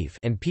salted beef,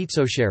 and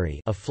pizzoccheri,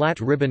 a flat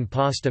ribbon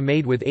pasta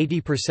made with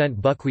 80%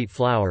 buckwheat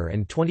flour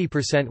and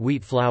 20%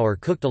 wheat flour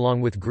cooked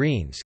along with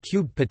greens,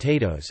 cubed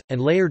potatoes,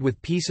 and layered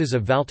with pieces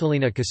of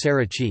valtellina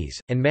casera cheese,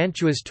 and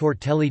Mantua's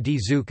tortelli di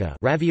zucca,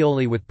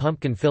 ravioli with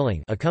pumpkin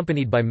filling,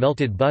 accompanied by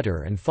melted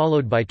butter and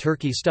followed by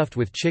turkey stuffed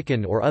with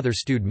chicken or other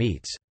stewed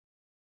meats.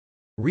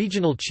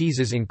 Regional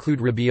cheeses include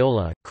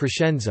Ribbiola,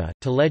 Crescenza,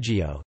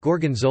 Taleggio,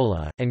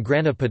 Gorgonzola, and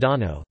Grana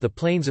Padano. The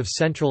plains of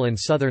central and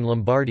southern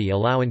Lombardy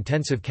allow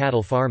intensive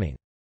cattle farming.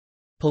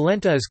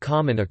 Polenta is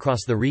common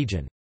across the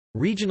region.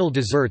 Regional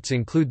desserts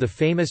include the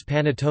famous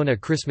panettone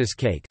Christmas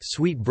cake,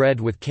 sweet bread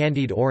with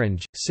candied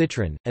orange,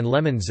 citron, and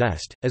lemon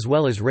zest, as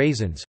well as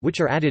raisins, which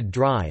are added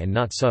dry and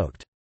not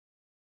soaked.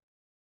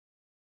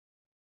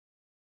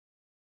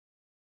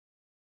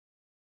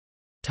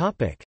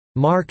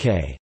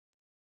 Marche.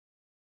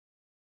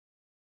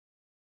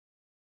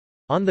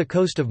 On the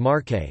coast of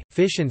Marche,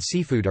 fish and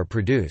seafood are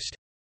produced.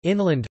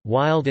 Inland,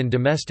 wild and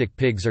domestic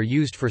pigs are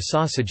used for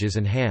sausages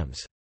and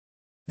hams.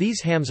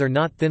 These hams are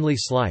not thinly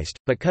sliced,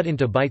 but cut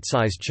into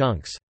bite-sized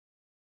chunks.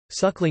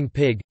 Suckling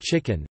pig,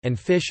 chicken, and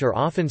fish are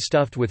often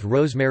stuffed with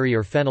rosemary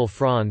or fennel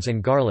fronds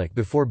and garlic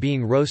before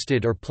being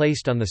roasted or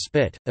placed on the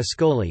spit.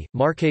 Ascoli,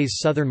 Marche's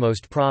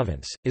southernmost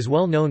province, is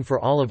well known for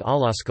olive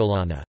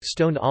all'ascolana,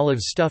 stoned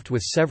olives stuffed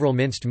with several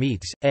minced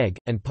meats, egg,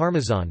 and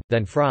parmesan,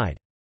 then fried.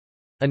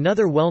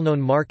 Another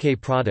well-known Marche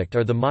product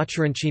are the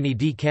maccheroncini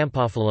di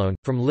Campofilone,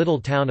 from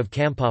little town of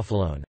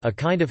Campofilone, a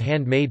kind of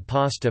hand-made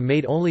pasta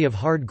made only of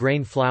hard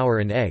grain flour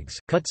and eggs,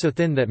 cut so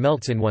thin that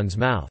melts in one's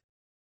mouth.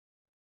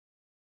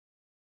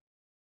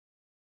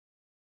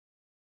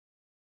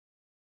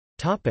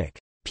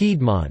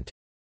 Piedmont.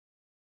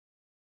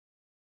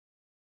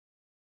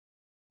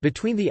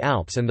 Between the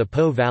Alps and the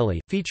Po Valley,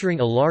 featuring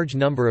a large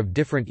number of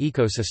different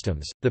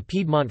ecosystems, the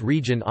Piedmont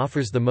region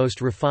offers the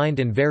most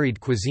refined and varied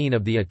cuisine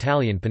of the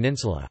Italian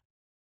peninsula.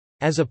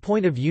 As a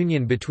point of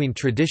union between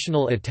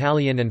traditional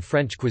Italian and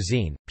French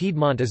cuisine,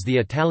 Piedmont is the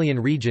Italian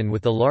region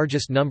with the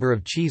largest number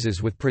of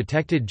cheeses with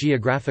protected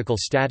geographical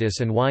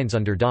status and wines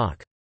under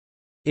DOC.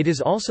 It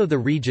is also the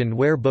region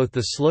where both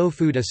the Slow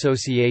Food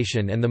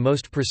Association and the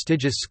most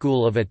prestigious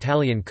school of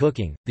Italian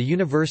cooking, the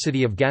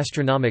University of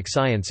Gastronomic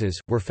Sciences,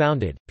 were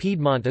founded.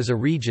 Piedmont is a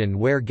region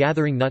where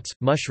gathering nuts,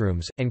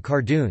 mushrooms, and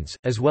cardoons,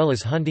 as well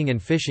as hunting and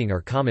fishing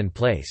are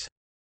commonplace.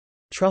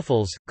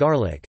 Truffles,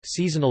 garlic,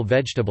 seasonal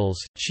vegetables,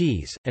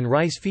 cheese, and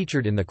rice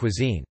featured in the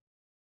cuisine.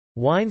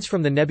 Wines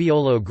from the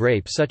Nebbiolo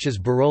grape such as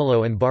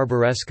Barolo and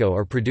Barbaresco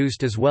are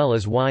produced, as well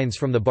as wines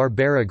from the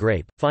Barbera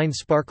grape, fine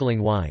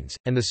sparkling wines,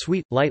 and the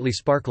sweet, lightly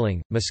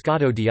sparkling,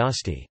 Moscato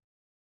d'Asti.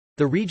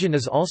 The region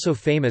is also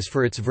famous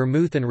for its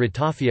vermouth and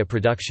ratafia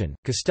production.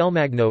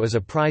 Castelmagno is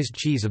a prized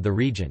cheese of the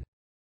region.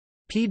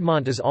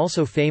 Piedmont is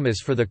also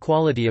famous for the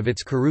quality of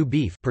its Karoo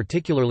beef,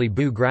 particularly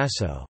Bue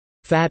Grasso,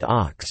 fat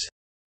ox.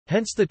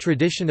 Hence the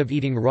tradition of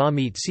eating raw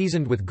meat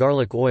seasoned with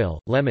garlic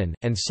oil, lemon,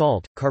 and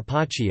salt,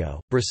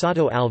 carpaccio,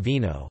 brasato al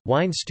vino,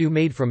 wine stew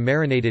made from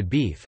marinated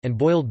beef, and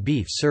boiled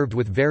beef served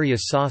with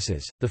various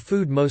sauces. The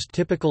food most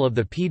typical of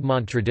the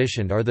Piedmont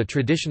tradition are the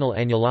traditional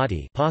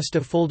agnolotti,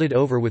 pasta folded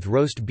over with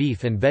roast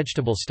beef and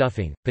vegetable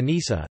stuffing,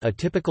 panisa, a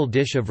typical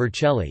dish of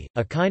vercelli,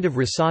 a kind of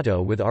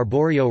risotto with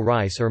arborio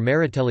rice or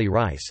maritelli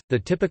rice, the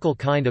typical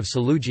kind of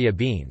saluggia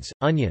beans,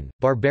 onion,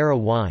 barbera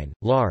wine,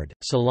 lard,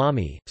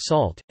 salami,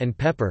 salt, and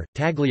pepper,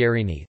 tagliarini,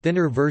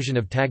 thinner version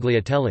of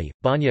tagliatelle,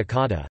 bagna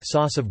cotta,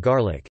 sauce of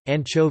garlic,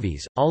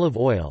 anchovies, olive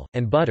oil,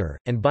 and butter,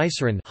 and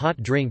bicerin,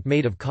 hot drink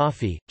made of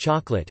coffee,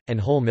 chocolate,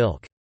 and whole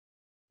milk.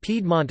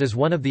 Piedmont is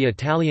one of the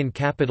Italian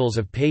capitals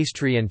of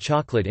pastry and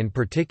chocolate in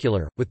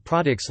particular, with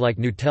products like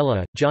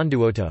Nutella,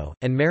 gianduotto,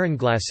 and marron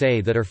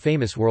glacé that are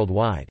famous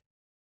worldwide.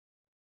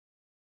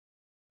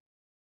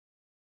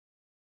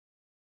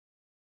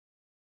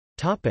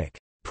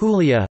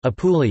 Puglia,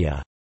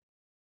 Apulia.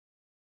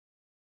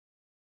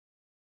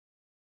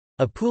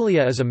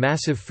 Apulia is a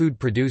massive food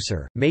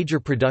producer. Major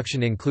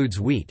production includes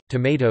wheat,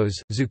 tomatoes,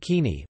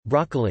 zucchini,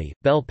 broccoli,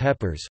 bell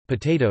peppers,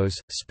 potatoes,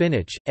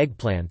 spinach,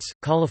 eggplants,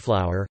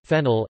 cauliflower,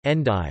 fennel,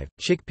 endive,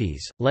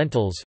 chickpeas,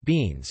 lentils,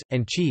 beans,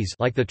 and cheese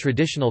like the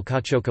traditional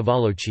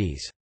Caciocavallo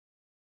cheese.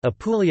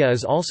 Apulia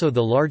is also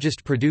the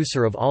largest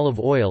producer of olive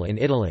oil in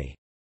Italy.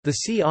 The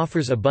sea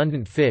offers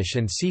abundant fish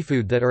and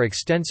seafood that are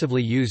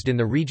extensively used in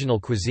the regional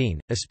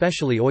cuisine,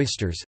 especially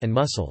oysters, and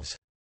mussels.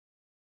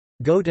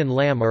 Goat and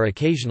lamb are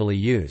occasionally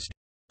used.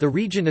 The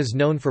region is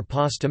known for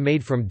pasta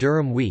made from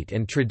durum wheat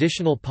and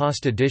traditional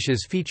pasta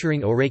dishes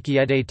featuring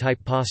orecchiette-type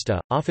pasta,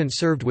 often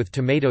served with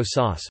tomato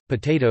sauce,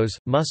 potatoes,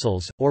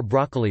 mussels, or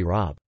broccoli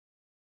rabe.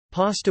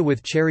 Pasta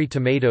with cherry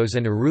tomatoes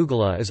and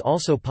arugula is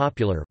also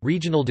popular.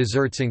 Regional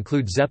desserts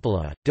include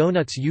zeppola,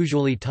 donuts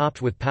usually topped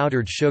with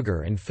powdered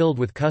sugar and filled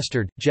with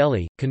custard,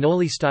 jelly,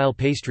 cannoli-style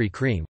pastry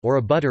cream, or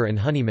a butter and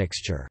honey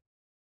mixture.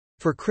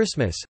 For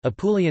Christmas,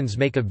 Apulians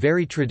make a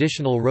very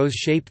traditional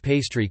rose-shaped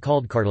pastry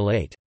called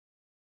cartellate.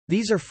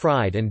 These are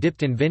fried and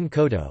dipped in vin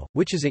cotto,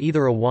 which is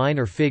either a wine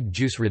or fig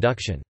juice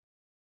reduction.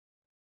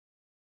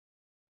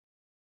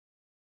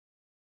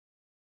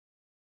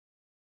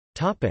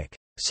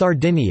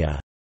 Sardinia.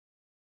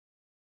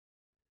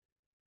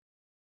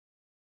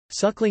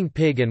 Suckling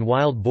pig and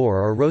wild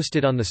boar are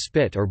roasted on the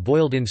spit or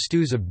boiled in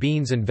stews of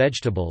beans and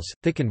vegetables,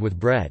 thickened with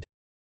bread.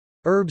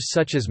 Herbs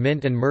such as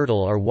mint and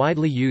myrtle are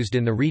widely used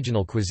in the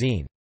regional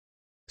cuisine.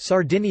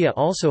 Sardinia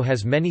also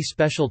has many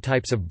special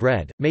types of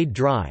bread, made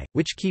dry,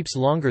 which keeps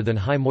longer than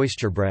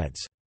high-moisture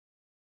breads.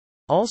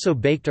 Also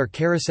baked are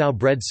carousel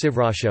bread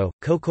civrascio,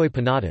 cocoi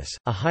panatus,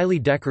 a highly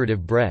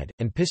decorative bread,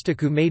 and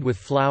pistacchio made with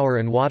flour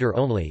and water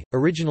only,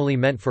 originally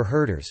meant for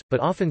herders, but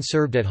often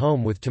served at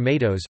home with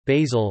tomatoes,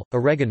 basil,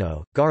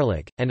 oregano,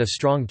 garlic, and a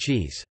strong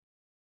cheese.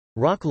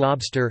 Rock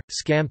lobster,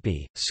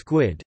 scampi,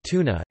 squid,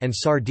 tuna, and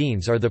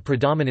sardines are the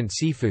predominant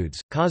seafoods.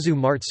 Casu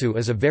marzu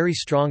is a very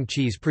strong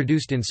cheese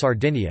produced in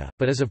Sardinia,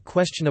 but is of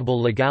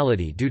questionable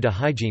legality due to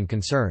hygiene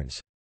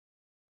concerns.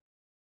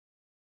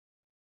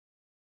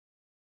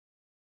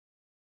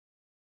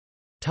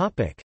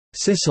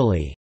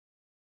 Sicily.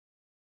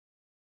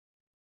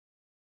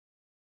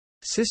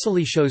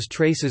 Sicily shows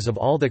traces of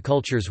all the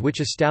cultures which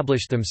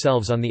established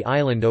themselves on the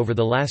island over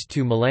the last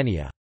 2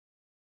 millennia.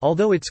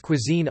 Although its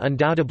cuisine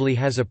undoubtedly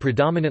has a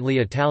predominantly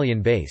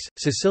Italian base,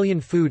 Sicilian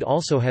food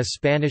also has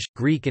Spanish,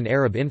 Greek and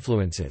Arab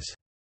influences.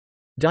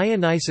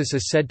 Dionysus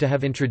is said to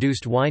have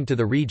introduced wine to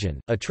the region,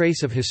 a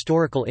trace of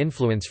historical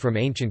influence from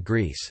ancient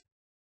Greece.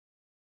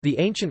 The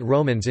ancient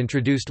Romans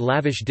introduced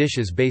lavish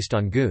dishes based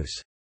on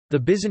goose. The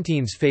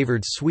Byzantines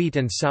favored sweet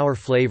and sour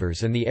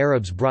flavors and the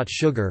Arabs brought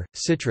sugar,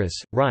 citrus,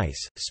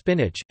 rice,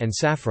 spinach, and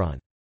saffron.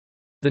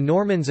 The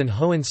Normans and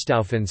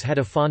Hohenstaufens had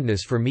a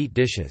fondness for meat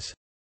dishes.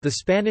 The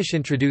Spanish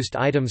introduced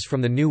items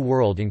from the New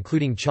World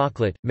including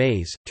chocolate,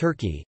 maize,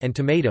 turkey, and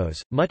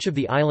tomatoes. Much of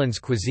the island's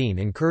cuisine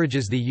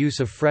encourages the use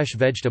of fresh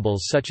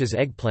vegetables such as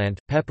eggplant,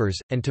 peppers,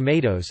 and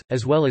tomatoes,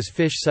 as well as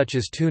fish such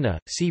as tuna,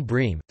 sea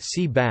bream,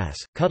 sea bass,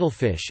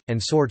 cuttlefish,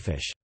 and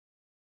swordfish.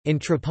 In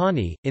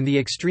Trapani, in the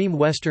extreme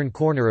western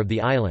corner of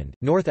the island,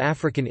 North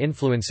African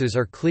influences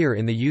are clear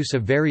in the use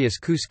of various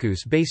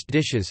couscous-based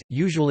dishes,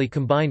 usually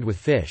combined with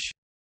fish.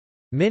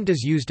 Mint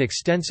is used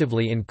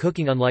extensively in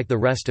cooking unlike the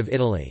rest of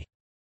Italy.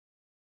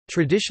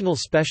 Traditional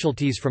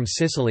specialties from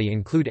Sicily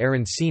include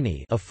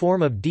arancini, a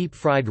form of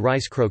deep-fried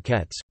rice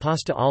croquettes,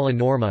 pasta alla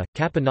norma,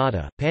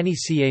 caponata, pani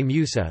sie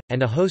musa,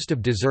 and a host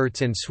of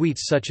desserts and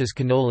sweets such as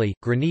cannoli,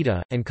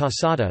 granita, and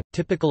cassata.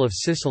 Typical of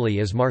Sicily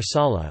is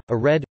marsala, a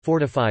red,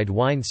 fortified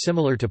wine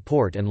similar to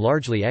port and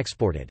largely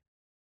exported.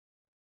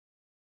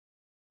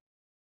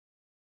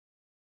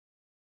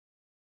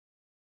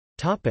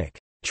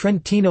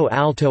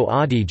 Trentino-Alto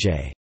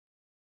Adige.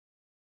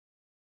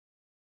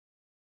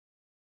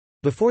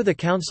 Before the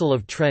Council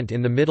of Trent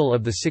in the middle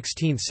of the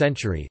 16th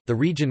century, the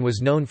region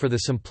was known for the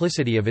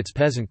simplicity of its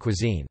peasant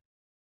cuisine.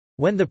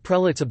 When the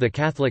prelates of the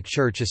Catholic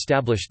Church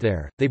established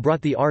there, they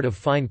brought the art of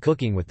fine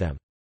cooking with them.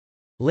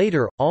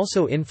 Later,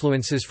 also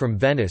influences from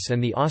Venice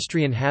and the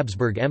Austrian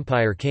Habsburg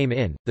Empire came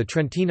in. The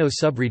Trentino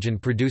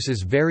subregion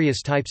produces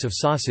various types of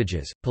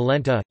sausages,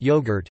 polenta,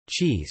 yogurt,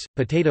 cheese,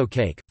 potato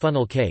cake,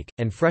 funnel cake,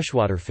 and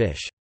freshwater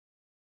fish.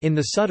 In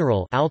the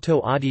Südtirol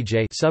Alto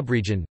Adige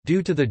subregion,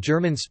 due to the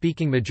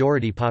German-speaking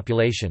majority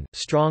population,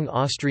 strong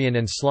Austrian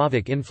and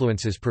Slavic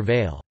influences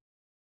prevail.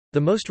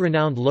 The most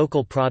renowned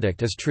local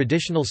product is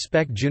traditional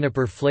speck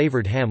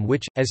juniper-flavored ham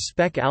which, as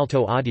Speck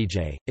Alto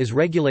Adige, is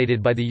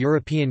regulated by the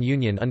European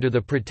Union under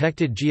the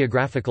Protected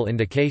Geographical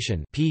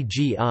Indication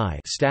 (PGI)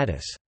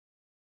 status.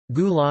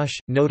 Goulash,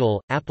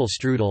 knödel,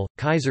 apfelstrudel,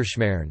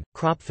 Kaiserschmarrn,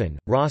 Kropfen,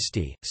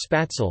 Rösti,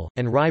 Spätzle,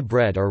 and rye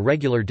bread are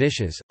regular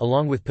dishes,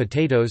 along with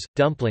potatoes,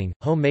 dumpling,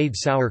 homemade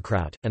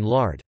sauerkraut, and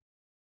lard.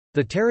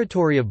 The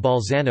territory of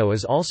Bolzano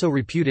is also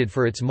reputed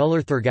for its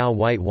Müller-Thurgau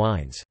white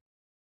wines.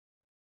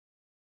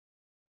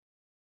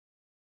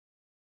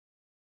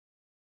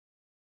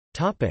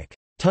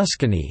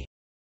 Tuscany.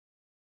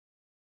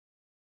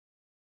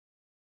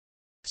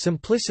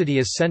 Simplicity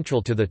is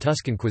central to the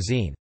Tuscan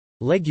cuisine.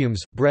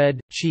 Legumes, bread,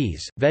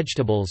 cheese,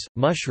 vegetables,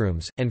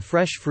 mushrooms, and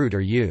fresh fruit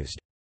are used.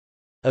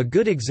 A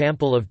good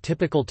example of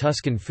typical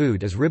Tuscan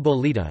food is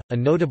ribollita, a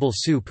notable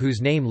soup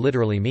whose name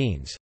literally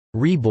means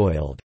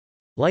reboiled.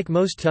 Like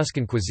most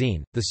Tuscan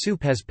cuisine, the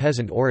soup has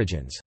peasant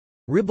origins.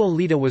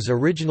 Ribollita was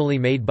originally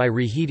made by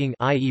reheating,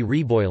 i.e.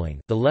 reboiling,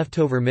 the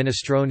leftover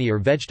minestrone or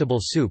vegetable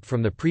soup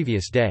from the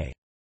previous day.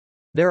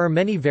 There are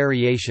many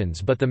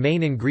variations, but the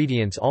main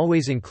ingredients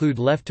always include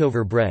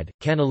leftover bread,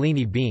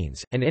 cannellini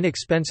beans, and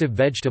inexpensive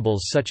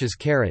vegetables such as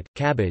carrot,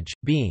 cabbage,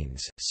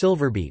 beans,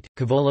 silverbeet,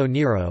 cavolo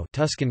nero,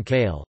 Tuscan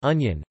kale,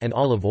 onion, and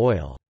olive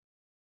oil.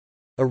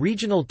 A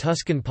regional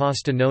Tuscan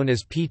pasta known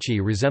as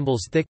pici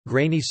resembles thick,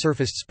 grainy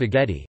surfaced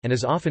spaghetti, and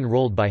is often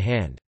rolled by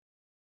hand.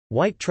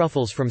 White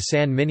truffles from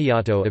San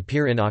Miniato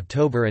appear in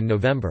October and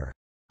November.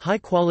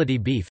 High-quality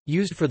beef,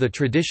 used for the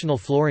traditional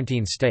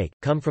Florentine steak,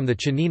 come from the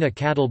Chianina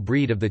cattle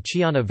breed of the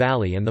Chiana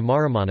Valley and the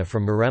Maramana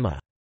from Maremma.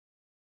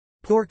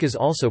 Pork is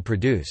also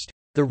produced.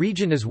 The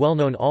region is well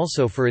known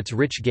also for its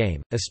rich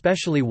game,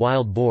 especially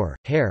wild boar,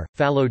 hare,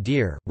 fallow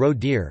deer, roe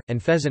deer,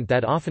 and pheasant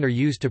that often are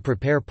used to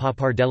prepare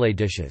pappardelle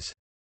dishes.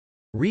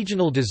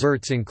 Regional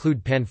desserts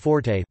include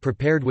panforte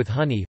prepared with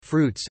honey,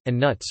 fruits, and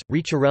nuts,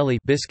 ricciarelli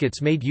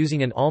biscuits made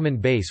using an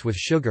almond base with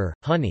sugar,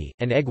 honey,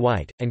 and egg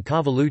white, and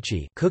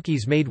cavallucci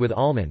cookies made with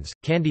almonds,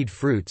 candied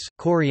fruits,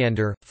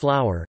 coriander,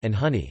 flour, and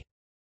honey.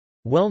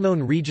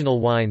 Well-known regional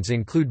wines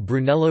include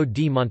Brunello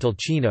di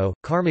Montalcino,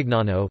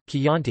 Carmignano,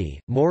 Chianti,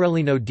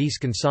 Morellino di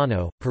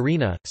Scansano,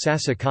 Parina,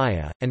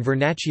 Sassicaia, and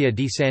Vernaccia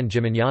di San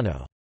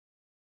Gimignano.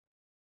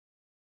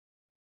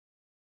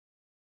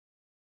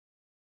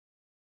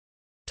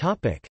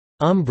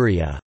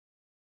 Umbria.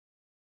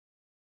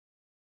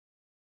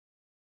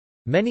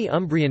 Many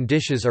Umbrian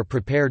dishes are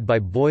prepared by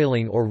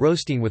boiling or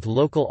roasting with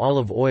local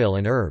olive oil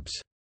and herbs.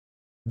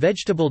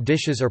 Vegetable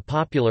dishes are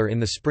popular in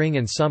the spring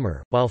and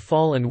summer, while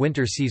fall and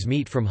winter sees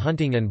meat from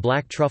hunting and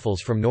black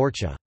truffles from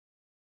Norcia.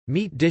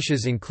 Meat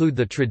dishes include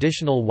the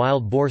traditional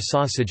wild boar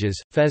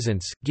sausages,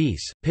 pheasants,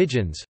 geese,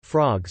 pigeons,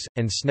 frogs,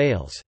 and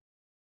snails.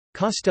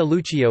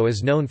 Castelluccio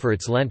is known for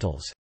its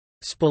lentils.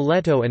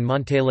 Spoleto and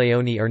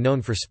Monteleone are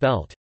known for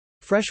spelt.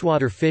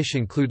 Freshwater fish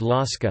include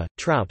lasca,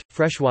 trout,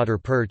 freshwater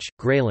perch,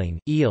 grayling,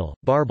 eel,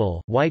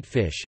 barbel,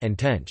 whitefish, and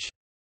tench.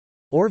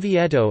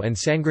 Orvieto and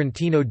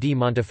Sangrantino di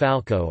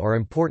Montefalco are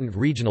important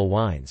regional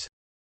wines.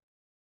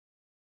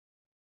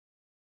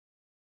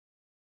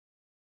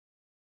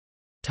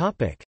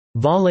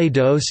 Valle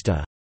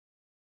d'Aosta.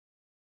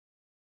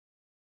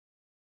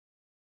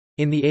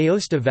 In the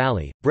Aosta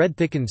Valley,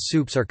 bread-thickened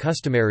soups are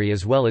customary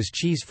as well as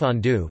cheese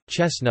fondue,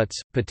 chestnuts,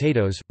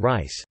 potatoes,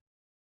 rice.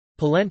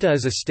 Polenta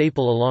is a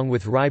staple along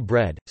with rye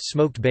bread,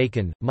 smoked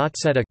bacon,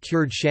 mozzetta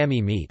cured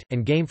chamois meat,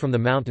 and game from the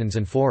mountains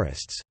and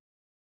forests.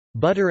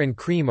 Butter and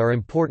cream are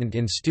important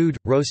in stewed,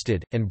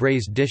 roasted, and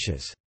braised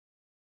dishes.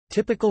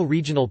 Typical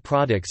regional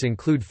products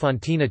include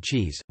fontina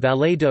cheese,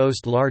 Valle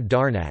d'Aosta lard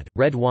d'Arnad,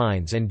 red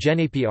wines and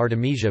Genepi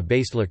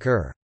Artemisia-based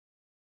liqueur.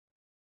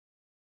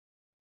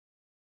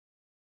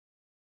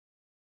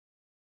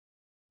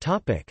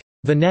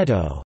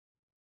 Veneto.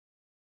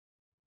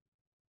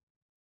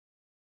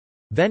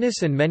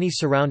 Venice and many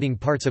surrounding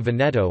parts of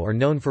Veneto are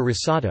known for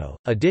risotto,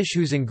 a dish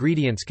whose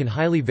ingredients can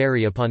highly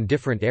vary upon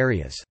different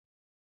areas.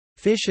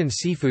 Fish and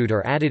seafood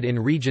are added in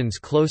regions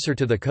closer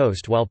to the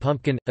coast, while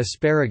pumpkin,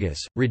 asparagus,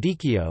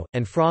 radicchio,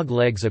 and frog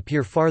legs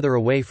appear farther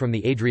away from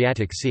the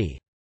Adriatic Sea.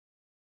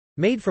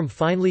 Made from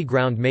finely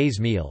ground maize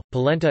meal,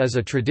 polenta is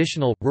a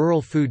traditional,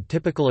 rural food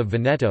typical of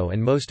Veneto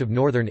and most of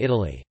northern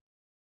Italy.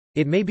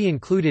 It may be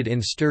included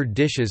in stirred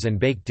dishes and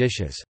baked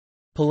dishes.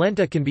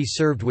 Polenta can be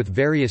served with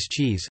various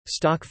cheese,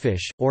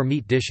 stockfish, or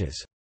meat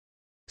dishes.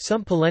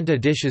 Some polenta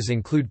dishes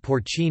include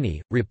porcini,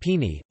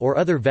 rapini, or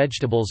other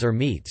vegetables or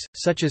meats,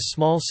 such as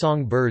small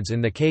songbirds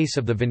in the case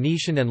of the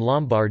Venetian and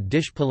Lombard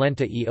dish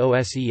polenta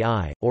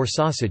eosei, or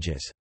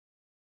sausages.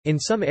 In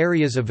some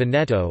areas of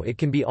Veneto it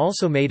can be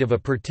also made of a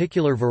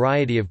particular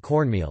variety of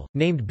cornmeal,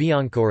 named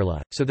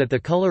biancorla, so that the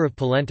color of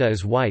polenta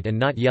is white and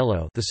not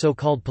yellow, the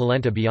so-called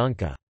polenta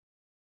bianca.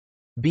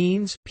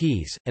 Beans,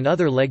 peas, and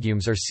other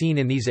legumes are seen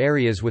in these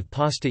areas with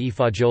pasta e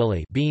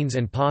fagioli beans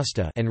and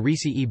pasta and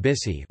risi e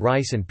bisi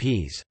rice and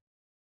peas.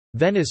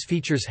 Venice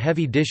features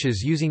heavy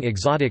dishes using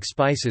exotic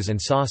spices and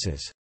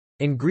sauces.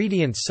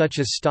 Ingredients such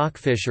as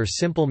stockfish or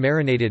simple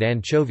marinated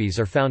anchovies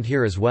are found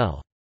here as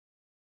well.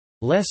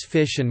 Less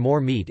fish and more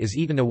meat is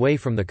eaten away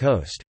from the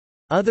coast.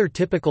 Other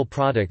typical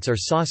products are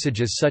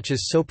sausages such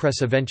as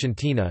soppressa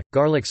vicentina,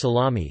 garlic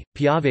salami,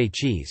 piave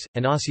cheese,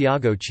 and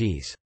Asiago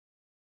cheese.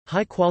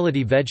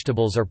 High-quality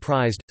vegetables are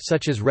prized,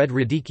 such as red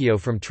radicchio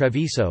from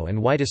Treviso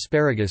and white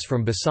asparagus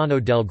from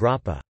Bassano del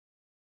Grappa.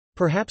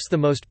 Perhaps the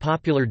most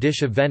popular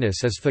dish of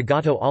Venice is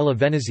fegato alla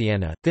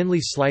veneziana, thinly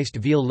sliced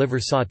veal liver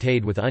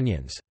sautéed with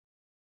onions.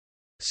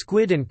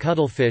 Squid and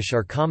cuttlefish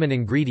are common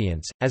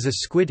ingredients, as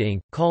is squid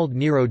ink, called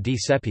Nero di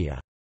Seppia.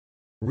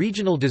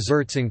 Regional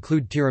desserts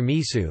include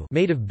tiramisu,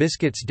 made of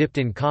biscuits dipped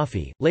in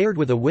coffee, layered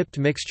with a whipped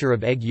mixture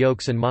of egg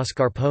yolks and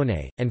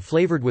mascarpone, and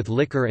flavored with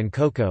liquor and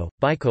cocoa,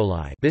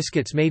 bicoli,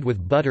 biscuits made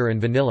with butter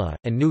and vanilla,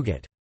 and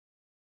nougat.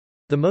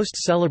 The most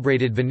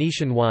celebrated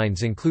Venetian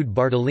wines include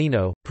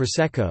Bardolino,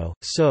 Prosecco,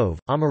 Sauve,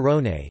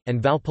 Amarone,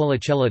 and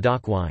Valpolicella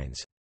DOC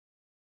wines.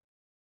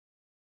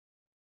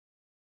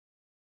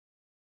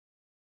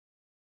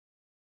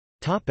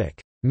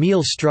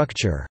 Meal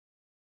structure.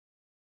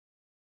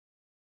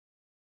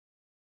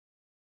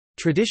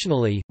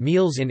 Traditionally,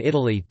 meals in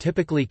Italy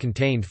typically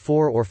contained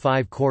 4 or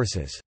 5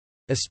 courses.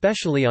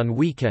 Especially on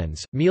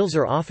weekends, meals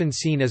are often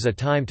seen as a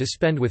time to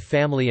spend with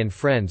family and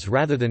friends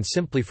rather than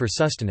simply for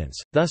sustenance,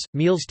 thus,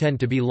 meals tend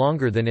to be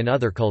longer than in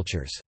other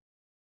cultures.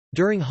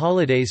 During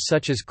holidays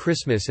such as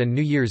Christmas and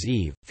New Year's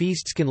Eve,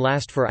 feasts can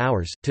last for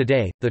hours.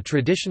 Today, the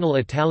traditional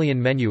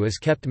Italian menu is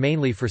kept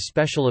mainly for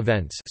special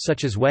events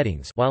such as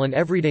weddings, while an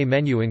everyday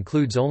menu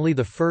includes only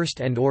the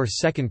first and/or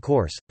second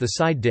course, the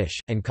side dish,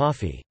 and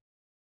coffee.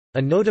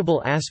 A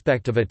notable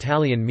aspect of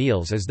Italian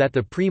meals is that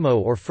the primo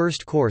or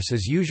first course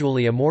is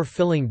usually a more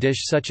filling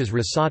dish such as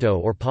risotto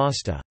or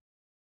pasta.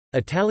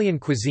 Italian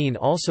cuisine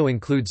also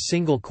includes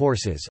single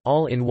courses,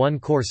 all-in-one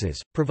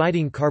courses,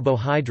 providing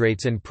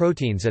carbohydrates and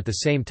proteins at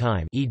the same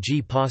time,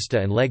 e.g. pasta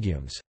and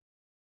legumes.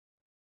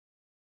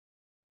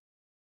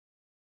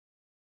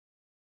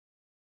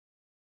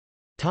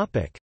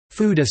 Topic: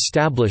 Food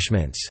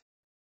establishments.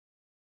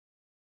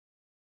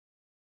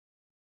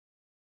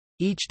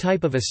 Each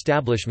type of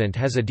establishment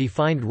has a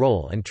defined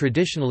role and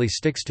traditionally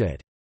sticks to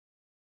it.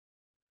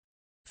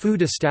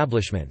 Food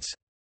establishments.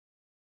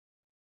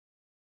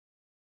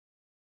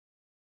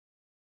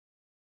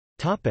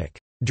 Topic: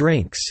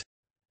 Drinks.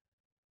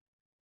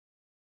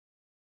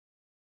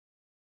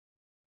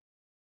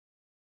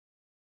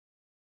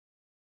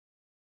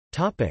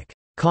 Topic: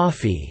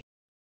 Coffee.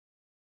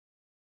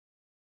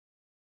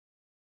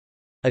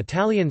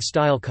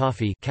 Italian-style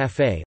coffee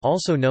café,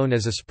 also known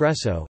as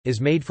espresso, is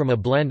made from a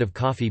blend of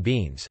coffee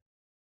beans.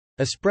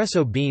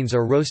 Espresso beans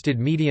are roasted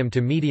medium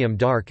to medium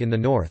dark in the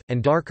north,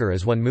 and darker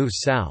as one moves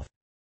south.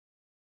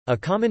 A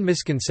common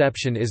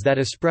misconception is that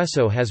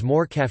espresso has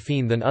more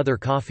caffeine than other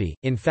coffee,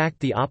 in fact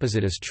the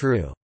opposite is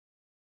true.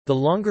 The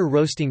longer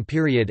roasting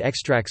period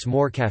extracts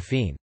more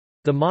caffeine.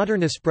 The modern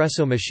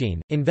espresso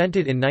machine,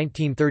 invented in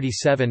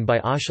 1937 by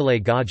Achille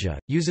Gaggia,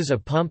 uses a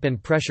pump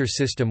and pressure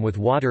system with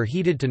water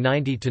heated to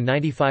 90 to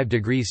 95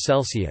 degrees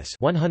Celsius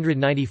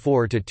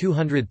 (194 to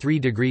 203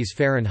 degrees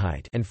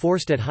Fahrenheit) and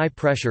forced at high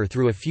pressure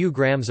through a few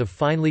grams of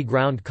finely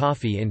ground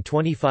coffee in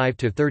 25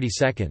 to 30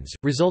 seconds,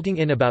 resulting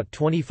in about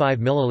 25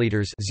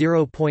 milliliters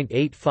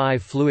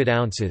 (0.85 fluid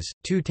ounces,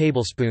 2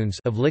 tablespoons)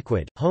 of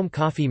liquid. Home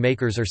coffee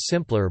makers are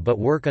simpler but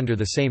work under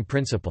the same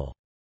principle.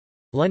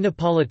 La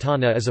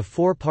Napolitana is a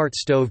 4-part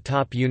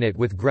stove-top unit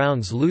with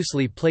grounds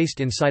loosely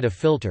placed inside a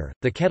filter.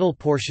 The kettle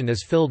portion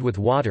is filled with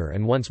water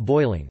and once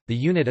boiling, the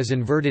unit is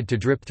inverted to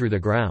drip through the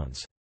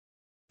grounds.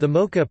 The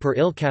Mocha per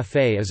il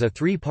Café is a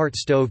 3-part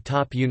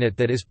stove-top unit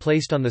that is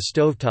placed on the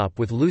stovetop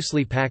with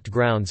loosely packed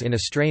grounds in a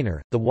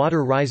strainer. The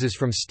water rises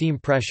from steam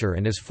pressure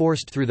and is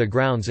forced through the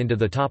grounds into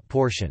the top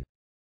portion.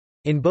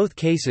 In both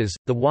cases,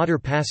 the water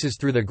passes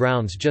through the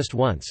grounds just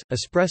once.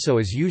 Espresso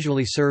is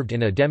usually served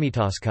in a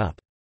demitasse cup.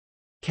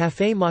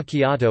 Café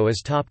macchiato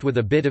is topped with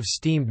a bit of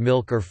steamed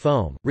milk or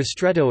foam,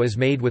 ristretto is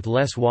made with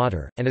less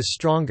water, and is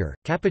stronger,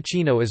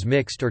 cappuccino is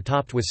mixed or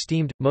topped with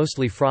steamed,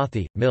 mostly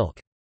frothy, milk.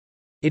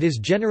 It is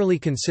generally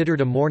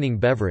considered a morning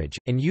beverage,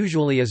 and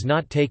usually is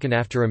not taken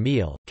after a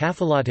meal.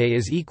 Caffelatte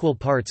is equal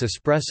parts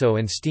espresso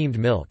and steamed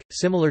milk,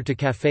 similar to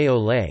café au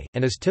lait,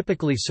 and is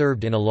typically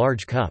served in a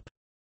large cup.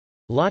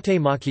 Latte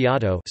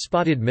macchiato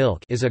spotted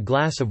milk is a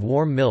glass of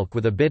warm milk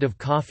with a bit of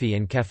coffee,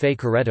 and café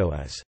corretto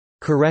is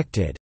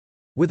corrected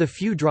with a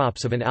few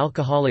drops of an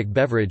alcoholic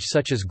beverage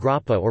such as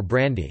grappa or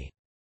brandy.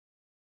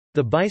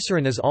 The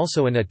Bicerin is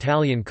also an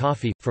Italian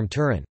coffee, from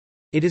Turin.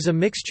 It is a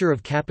mixture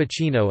of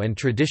cappuccino and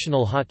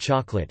traditional hot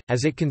chocolate,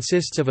 as it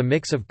consists of a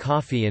mix of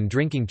coffee and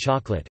drinking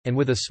chocolate, and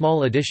with a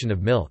small addition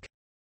of milk.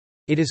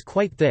 It is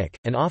quite thick,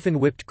 and often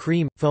whipped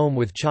cream, foam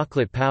with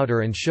chocolate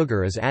powder and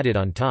sugar is added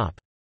on top.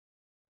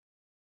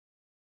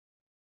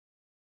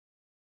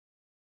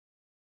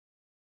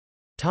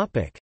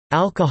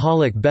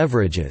 Alcoholic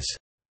beverages.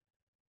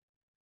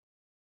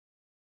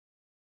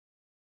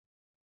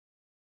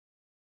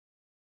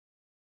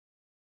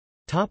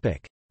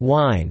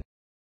 Wine.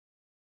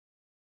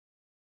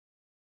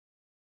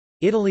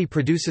 Italy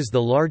produces the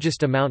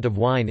largest amount of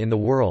wine in the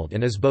world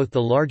and is both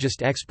the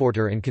largest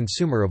exporter and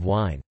consumer of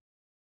wine.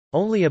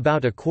 Only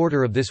about a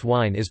quarter of this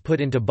wine is put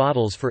into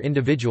bottles for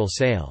individual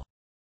sale.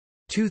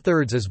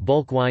 2/3 is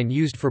bulk wine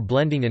used for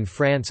blending in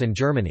France and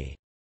Germany.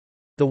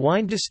 The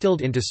wine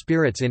distilled into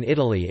spirits in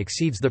Italy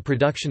exceeds the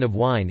production of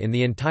wine in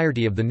the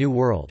entirety of the New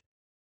World.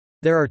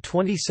 There are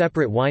 20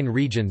 separate wine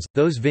regions.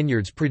 Those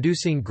vineyards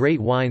producing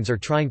great wines are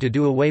trying to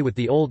do away with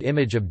the old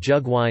image of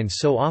jug wines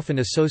so often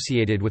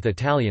associated with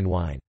Italian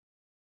wine.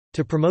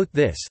 To promote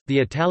this, the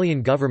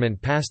Italian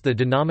government passed the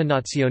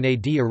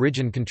Denominazione di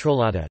Origine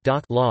Controllata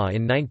law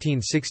in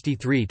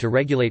 1963 to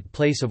regulate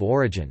place of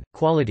origin,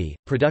 quality,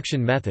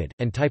 production method,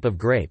 and type of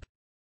grape.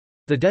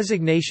 The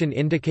designation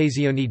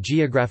Indicazione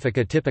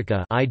Geografica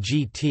Tipica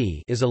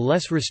 (IGT) is a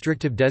less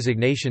restrictive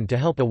designation to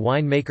help a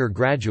winemaker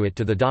graduate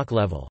to the DOC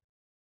level.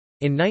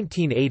 In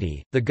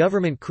 1980, the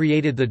government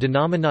created the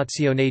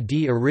Denominazione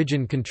di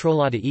Origine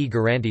Controllata e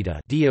Garantita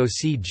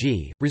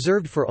 (DOCG),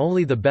 reserved for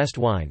only the best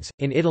wines.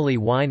 In Italy,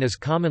 wine is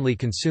commonly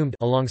consumed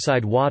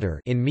alongside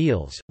water in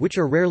meals, which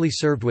are rarely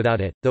served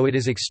without it, though it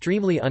is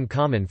extremely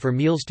uncommon for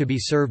meals to be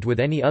served with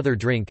any other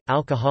drink,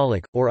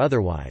 alcoholic or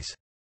otherwise.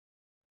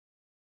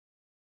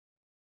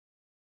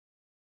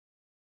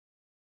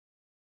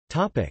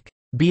 Topic: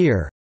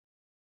 Beer.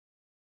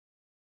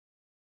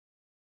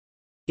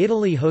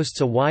 Italy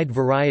hosts a wide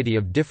variety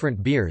of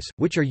different beers,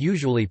 which are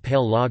usually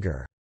pale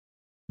lager.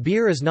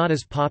 Beer is not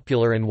as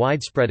popular and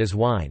widespread as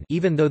wine,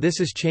 even though this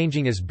is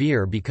changing as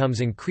beer becomes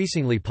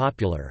increasingly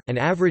popular. An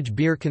average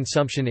beer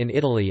consumption in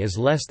Italy is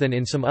less than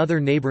in some other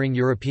neighboring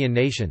European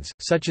nations,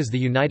 such as the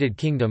United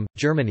Kingdom,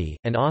 Germany,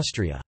 and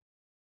Austria.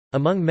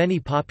 Among many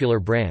popular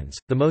brands,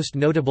 the most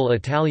notable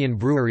Italian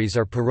breweries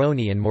are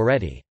Peroni and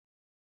Moretti.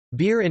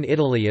 Beer in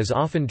Italy is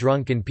often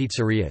drunk in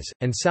pizzerias,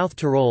 and South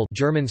Tyrol,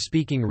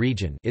 German-speaking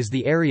region, is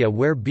the area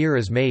where beer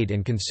is made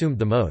and consumed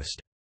the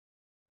most.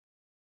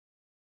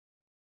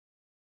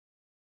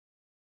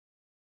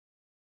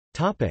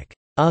 Topic: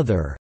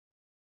 Other.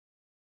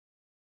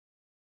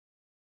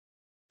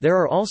 There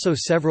are also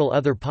several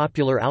other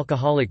popular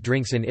alcoholic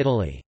drinks in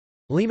Italy.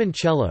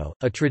 Limoncello,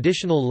 a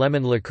traditional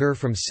lemon liqueur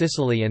from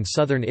Sicily and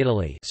southern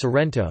Italy,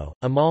 Sorrento,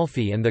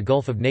 Amalfi and the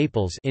Gulf of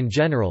Naples in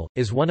general,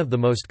 is one of the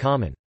most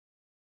common.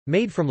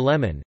 Made from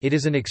lemon, it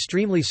is an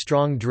extremely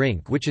strong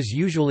drink which is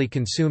usually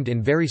consumed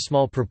in very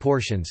small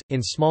proportions,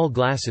 in small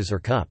glasses or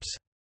cups.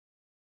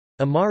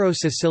 Amaro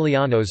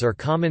Sicilianos are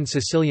common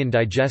Sicilian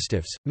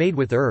digestives, made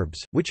with herbs,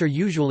 which are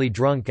usually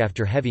drunk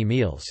after heavy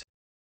meals.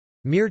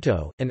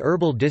 Mirto, an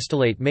herbal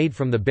distillate made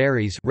from the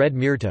berries red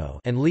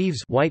myrto and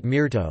leaves white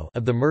myrto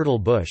of the myrtle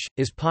bush,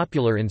 is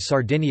popular in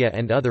Sardinia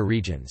and other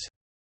regions.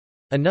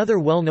 Another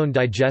well-known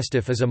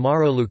digestive is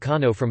Amaro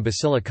Lucano from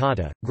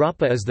Basilicata.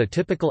 Grappa is the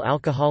typical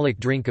alcoholic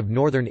drink of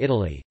northern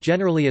Italy,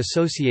 generally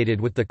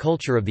associated with the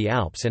culture of the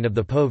Alps and of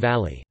the Po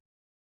Valley.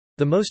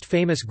 The most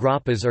famous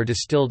grappas are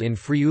distilled in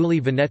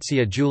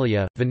Friuli-Venezia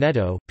Giulia,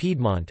 Veneto,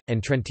 Piedmont,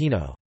 and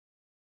Trentino.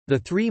 The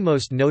three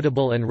most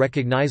notable and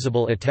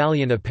recognizable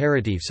Italian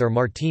aperitifs are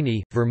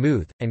Martini,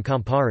 Vermouth, and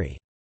Campari.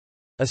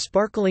 A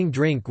sparkling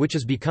drink which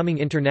is becoming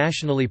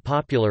internationally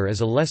popular as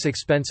a less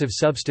expensive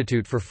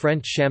substitute for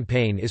French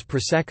champagne is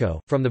Prosecco,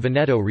 from the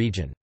Veneto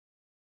region.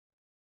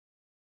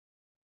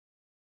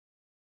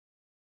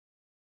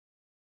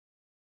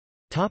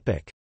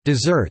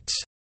 Desserts.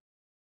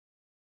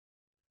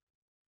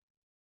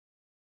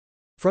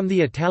 From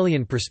the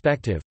Italian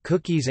perspective,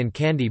 cookies and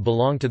candy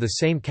belong to the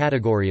same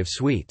category of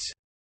sweets.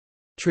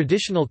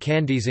 Traditional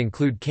candies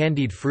include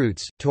candied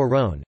fruits,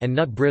 torrone, and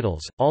nut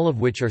brittles, all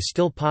of which are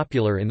still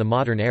popular in the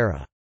modern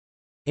era.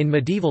 In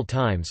medieval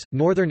times,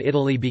 northern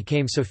Italy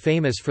became so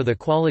famous for the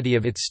quality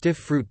of its stiff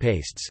fruit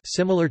pastes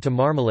similar to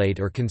marmalade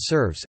or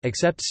conserves,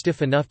 except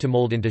stiff enough to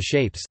mold into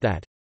shapes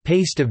that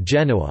paste of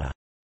Genoa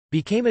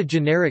became a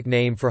generic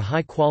name for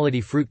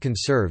high-quality fruit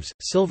conserves.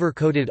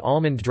 Silver-coated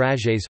almond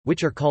dragées,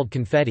 which are called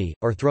confetti,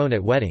 are thrown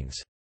at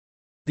weddings.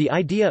 The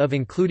idea of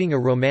including a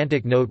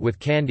romantic note with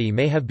candy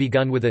may have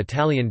begun with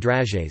Italian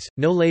dragées,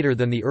 no later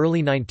than the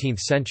early 19th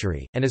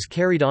century, and is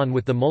carried on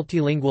with the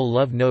multilingual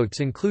love notes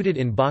included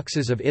in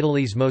boxes of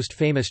Italy's most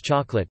famous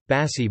chocolate,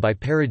 Bassi by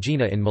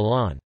Perugina in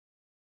Milan.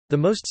 The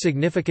most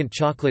significant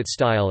chocolate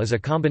style is a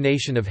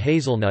combination of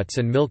hazelnuts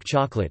and milk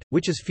chocolate,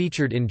 which is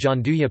featured in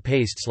gianduja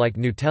pastes like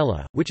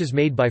Nutella, which is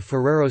made by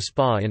Ferrero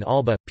Spa in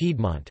Alba,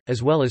 Piedmont,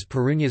 as well as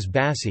Perugna's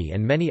Bassi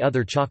and many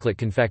other chocolate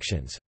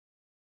confections.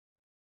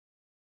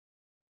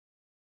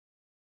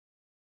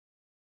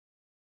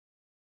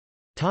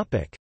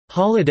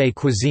 Holiday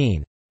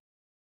cuisine.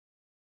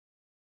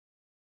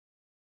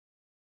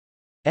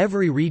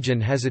 Every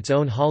region has its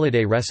own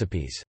holiday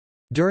recipes.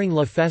 During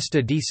La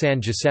Festa di San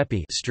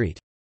Giuseppe St.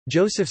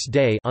 Joseph's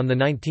Day on the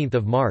 19th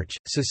of March,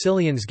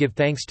 Sicilians give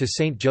thanks to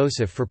Saint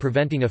Joseph for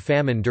preventing a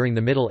famine during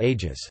the Middle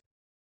Ages.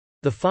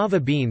 The fava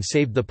bean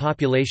saved the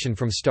population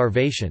from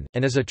starvation,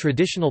 and is a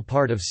traditional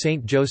part of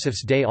Saint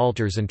Joseph's Day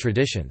altars and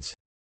traditions.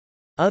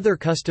 Other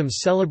customs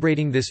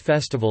celebrating this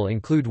festival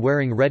include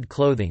wearing red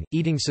clothing,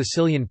 eating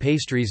Sicilian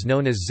pastries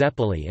known as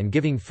zeppoli and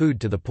giving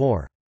food to the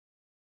poor.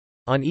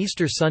 On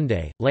Easter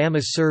Sunday, lamb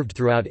is served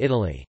throughout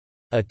Italy.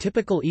 A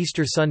typical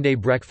Easter Sunday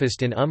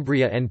breakfast in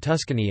Umbria and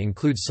Tuscany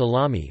includes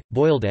salami,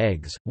 boiled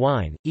eggs,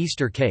 wine,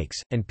 Easter cakes,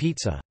 and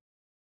pizza.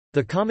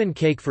 The common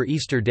cake for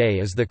Easter Day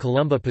is the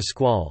Colomba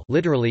Pasquale,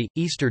 literally,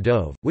 Easter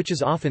dove, which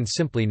is often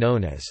simply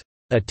known as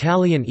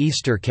Italian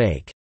Easter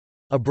cake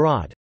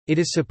abroad. It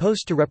is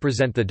supposed to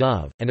represent the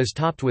dove, and is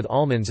topped with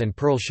almonds and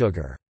pearl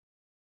sugar.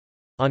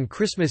 On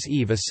Christmas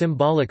Eve a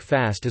symbolic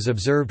fast is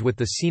observed with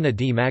the Cena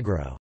di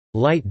Magro,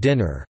 light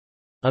dinner,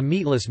 a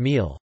meatless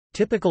meal.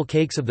 Typical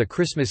cakes of the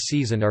Christmas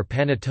season are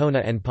panettone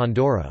and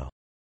pandoro.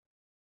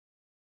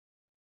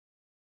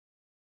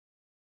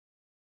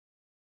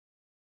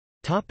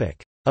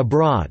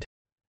 Abroad.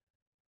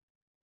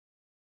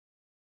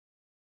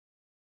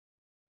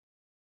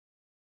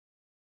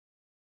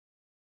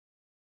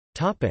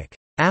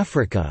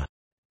 Africa.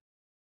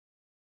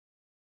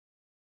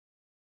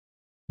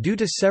 Due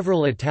to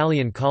several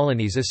Italian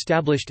colonies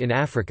established in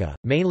Africa,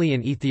 mainly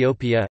in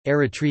Ethiopia,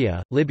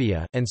 Eritrea,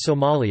 Libya, and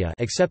Somalia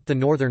except the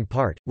northern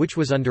part, which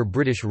was under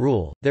British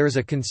rule, there is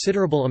a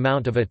considerable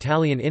amount of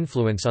Italian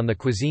influence on the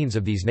cuisines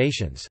of these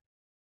nations.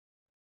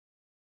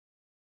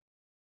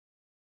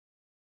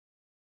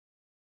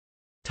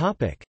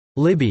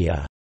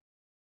 Libya.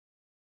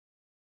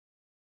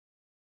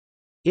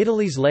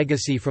 Italy's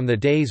legacy from the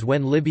days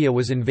when Libya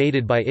was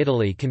invaded by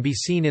Italy can be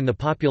seen in the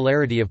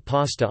popularity of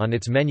pasta on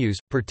its menus,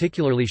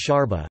 particularly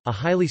sharba, a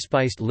highly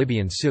spiced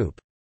Libyan soup.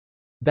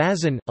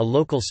 Bazin, a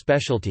local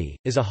specialty,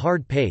 is a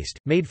hard paste,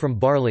 made from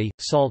barley,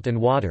 salt and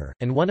water,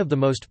 and one of the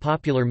most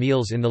popular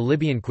meals in the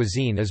Libyan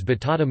cuisine is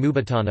batata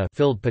mubatana,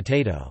 filled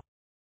potato.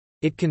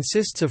 It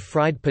consists of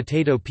fried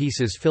potato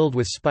pieces filled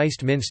with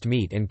spiced minced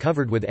meat and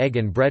covered with egg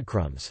and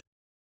breadcrumbs.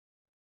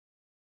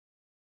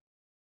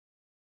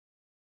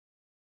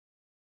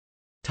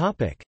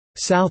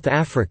 South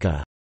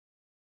Africa.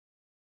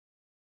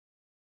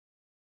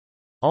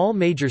 All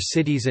major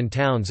cities and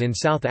towns in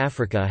South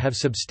Africa have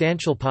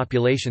substantial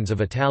populations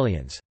of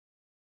Italians.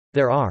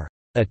 There are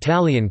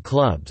Italian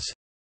clubs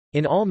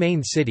in all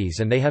main cities,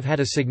 and they have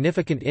had a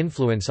significant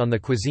influence on the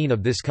cuisine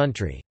of this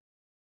country.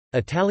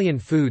 Italian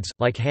foods,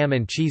 like ham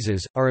and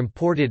cheeses, are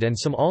imported and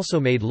some also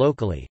made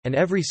locally, and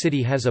every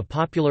city has a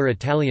popular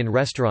Italian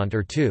restaurant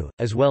or two,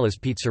 as well as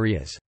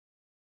pizzerias.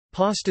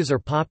 Pastas are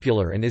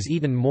popular and is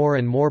eaten more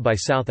and more by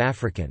South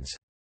Africans.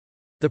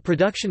 The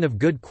production of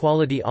good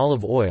quality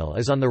olive oil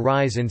is on the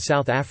rise in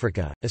South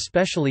Africa,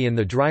 especially in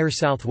the drier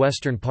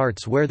southwestern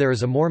parts where there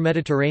is a more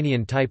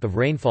Mediterranean type of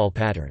rainfall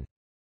pattern.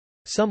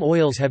 Some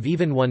oils have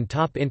even won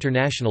top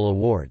international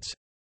awards.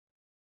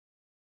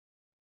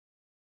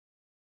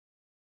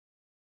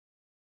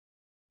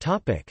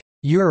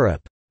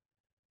 Europe.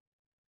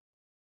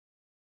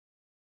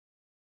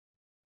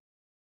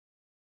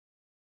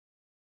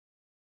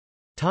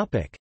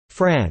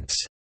 France.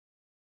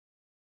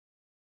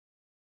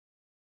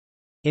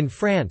 In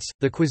France,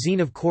 the cuisine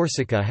of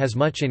Corsica has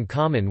much in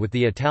common with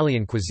the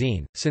Italian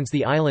cuisine, since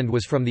the island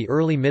was from the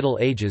early Middle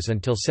Ages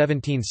until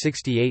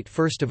 1768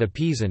 first of a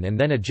Pisan and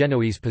then a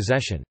Genoese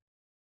possession.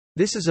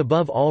 This is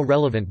above all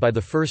relevant by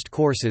the first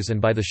courses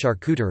and by the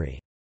charcuterie.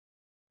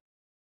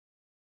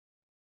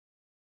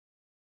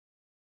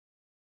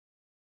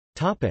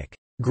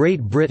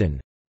 Great Britain.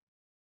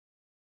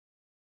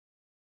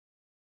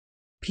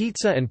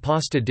 Pizza and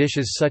pasta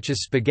dishes such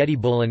as spaghetti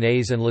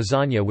bolognese and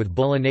lasagna with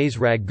bolognese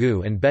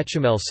ragu and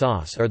bechamel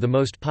sauce are the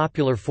most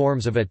popular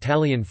forms of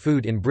Italian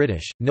food in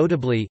British,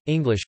 notably,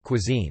 English,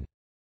 cuisine.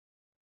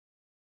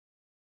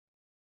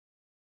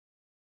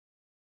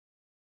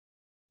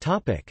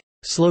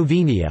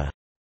 Slovenia.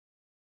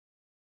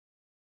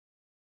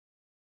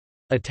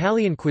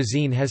 Italian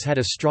cuisine has had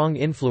a strong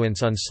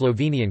influence on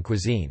Slovenian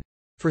cuisine.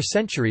 For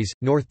centuries,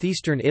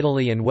 northeastern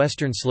Italy and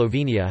western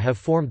Slovenia have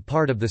formed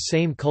part of the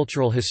same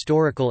cultural,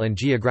 historical and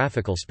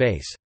geographical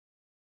space.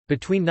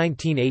 Between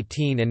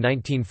 1918 and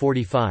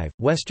 1945,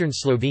 western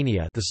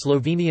Slovenia, the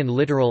Slovenian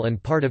littoral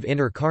and part of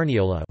Inner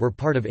Carniola, were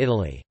part of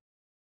Italy.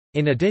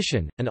 In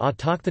addition, an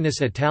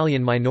autochthonous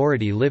Italian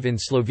minority live in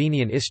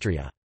Slovenian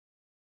Istria.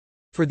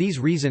 For these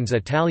reasons,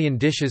 Italian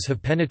dishes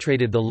have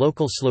penetrated the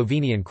local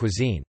Slovenian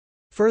cuisine.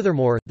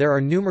 Furthermore, there are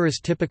numerous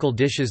typical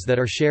dishes that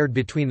are shared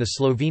between the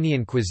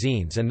Slovenian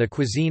cuisines and the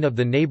cuisine of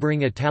the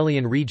neighboring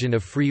Italian region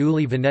of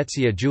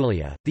Friuli-Venezia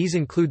Giulia. These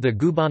include the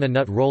gubana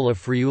nut roll of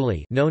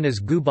Friuli, known as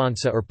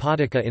gubanca or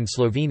patika in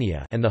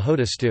Slovenia, and the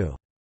hota stew.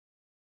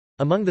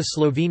 Among the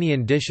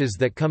Slovenian dishes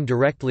that come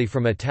directly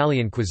from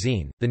Italian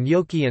cuisine, the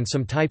gnocchi and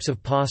some types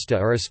of pasta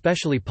are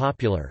especially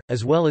popular,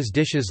 as well as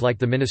dishes like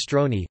the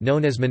minestrone,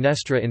 known as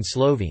minestra in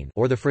Slovene,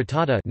 or the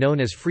frittata, known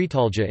as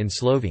fritalja in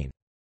Slovene.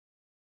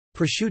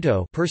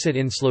 Prosciutto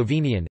in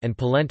Slovenian and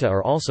polenta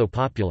are also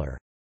popular.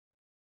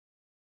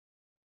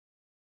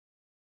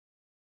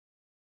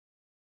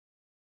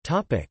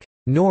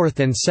 North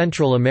and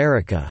Central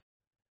America.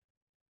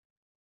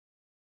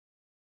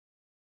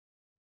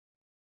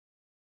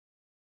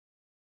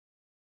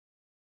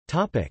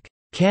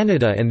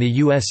 Canada and the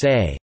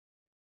USA.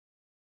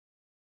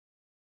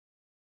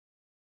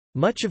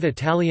 Much of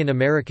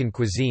Italian-American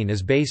cuisine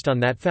is based on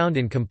that found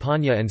in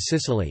Campania and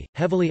Sicily,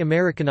 heavily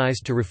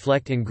Americanized to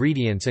reflect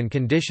ingredients and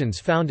conditions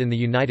found in the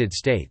United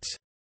States.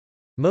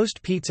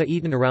 Most pizza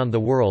eaten around the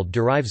world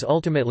derives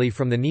ultimately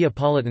from the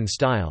Neapolitan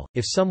style,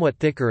 if somewhat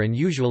thicker and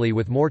usually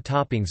with more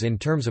toppings in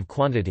terms of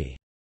quantity.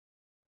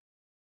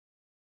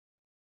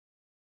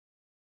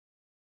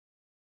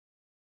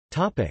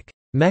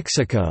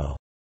 Mexico.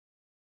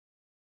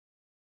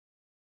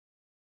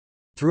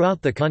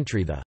 Throughout the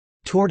country, the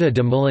torta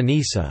de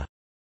milanesa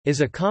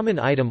is a common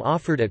item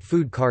offered at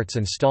food carts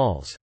and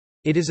stalls.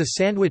 It is a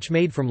sandwich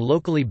made from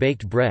locally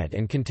baked bread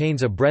and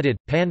contains a breaded,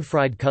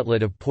 pan-fried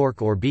cutlet of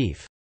pork or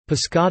beef.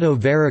 Pescado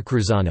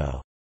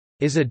veracruzano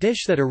is a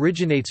dish that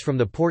originates from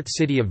the port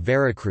city of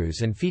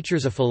Veracruz and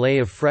features a fillet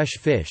of fresh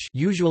fish,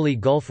 usually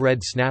Gulf red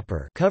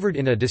snapper, covered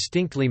in a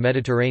distinctly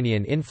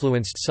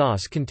Mediterranean-influenced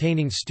sauce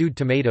containing stewed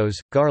tomatoes,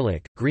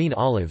 garlic, green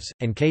olives,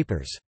 and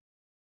capers.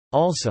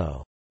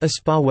 Also,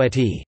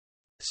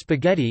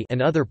 spaghetti,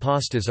 and other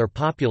pastas are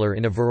popular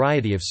in a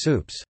variety of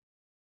soups.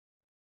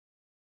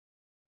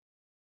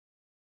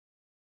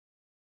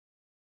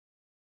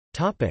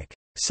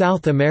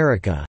 South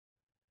America.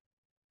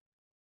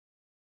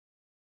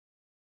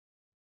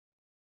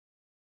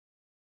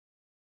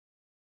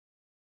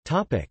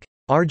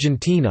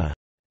 Argentina.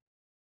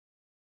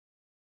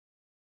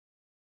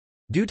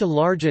 Due to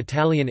large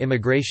Italian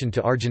immigration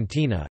to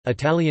Argentina,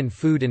 Italian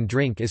food and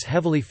drink is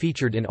heavily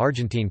featured in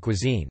Argentine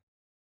cuisine.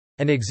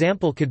 An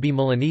example could be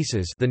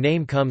Milanesas. The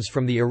name comes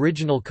from the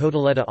original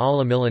cotoletta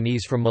alla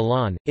Milanese from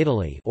Milan,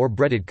 Italy, or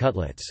breaded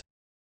cutlets.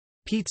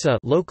 Pizza,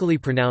 locally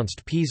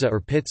pronounced pizza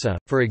or pizza,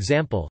 for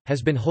example,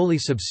 has been wholly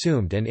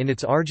subsumed and in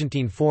its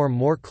Argentine form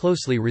more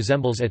closely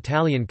resembles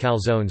Italian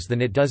calzones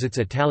than it does its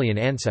Italian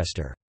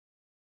ancestor.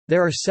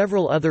 There are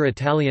several other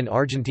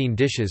Italian-Argentine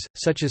dishes,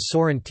 such as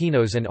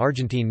sorrentinos and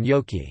Argentine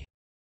gnocchi.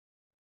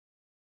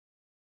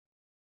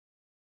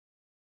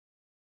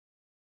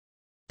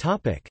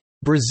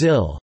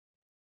 Brazil.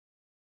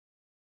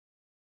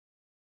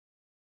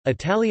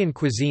 Italian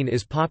cuisine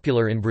is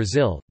popular in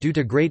Brazil, due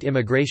to great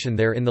immigration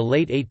there in the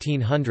late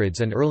 1800s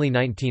and early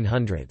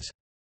 1900s.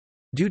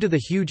 Due to the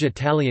huge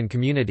Italian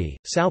community,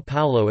 São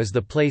Paulo is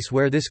the place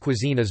where this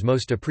cuisine is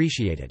most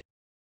appreciated.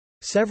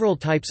 Several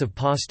types of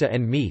pasta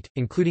and meat,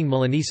 including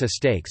Milanese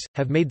steaks,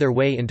 have made their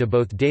way into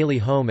both daily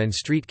home and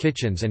street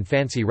kitchens and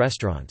fancy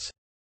restaurants.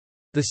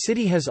 The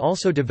city has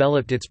also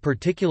developed its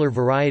particular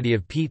variety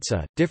of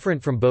pizza,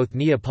 different from both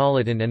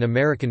Neapolitan and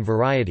American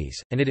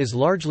varieties, and it is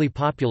largely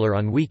popular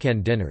on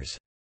weekend dinners.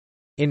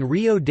 In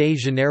Rio de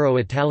Janeiro,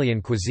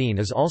 Italian cuisine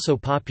is also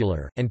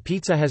popular, and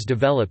pizza has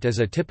developed as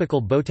a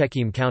typical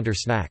botequim counter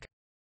snack.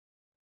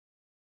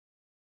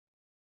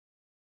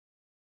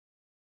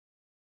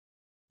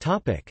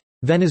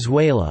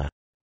 Venezuela.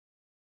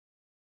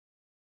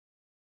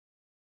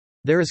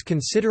 There is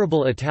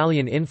considerable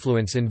Italian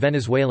influence in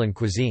Venezuelan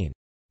cuisine.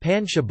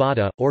 Pan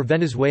ciabatta, or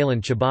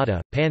Venezuelan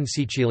ciabatta, pan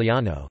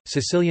siciliano,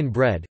 Sicilian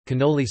bread,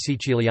 cannoli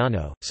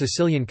siciliano,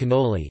 Sicilian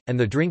cannoli, and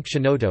the drink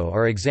chinotto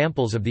are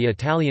examples of the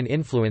Italian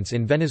influence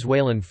in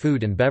Venezuelan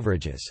food and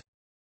beverages.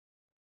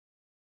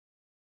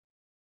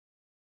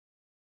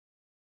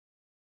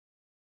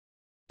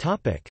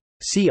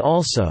 See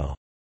also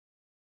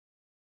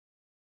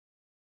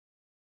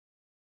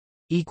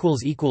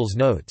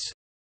Notes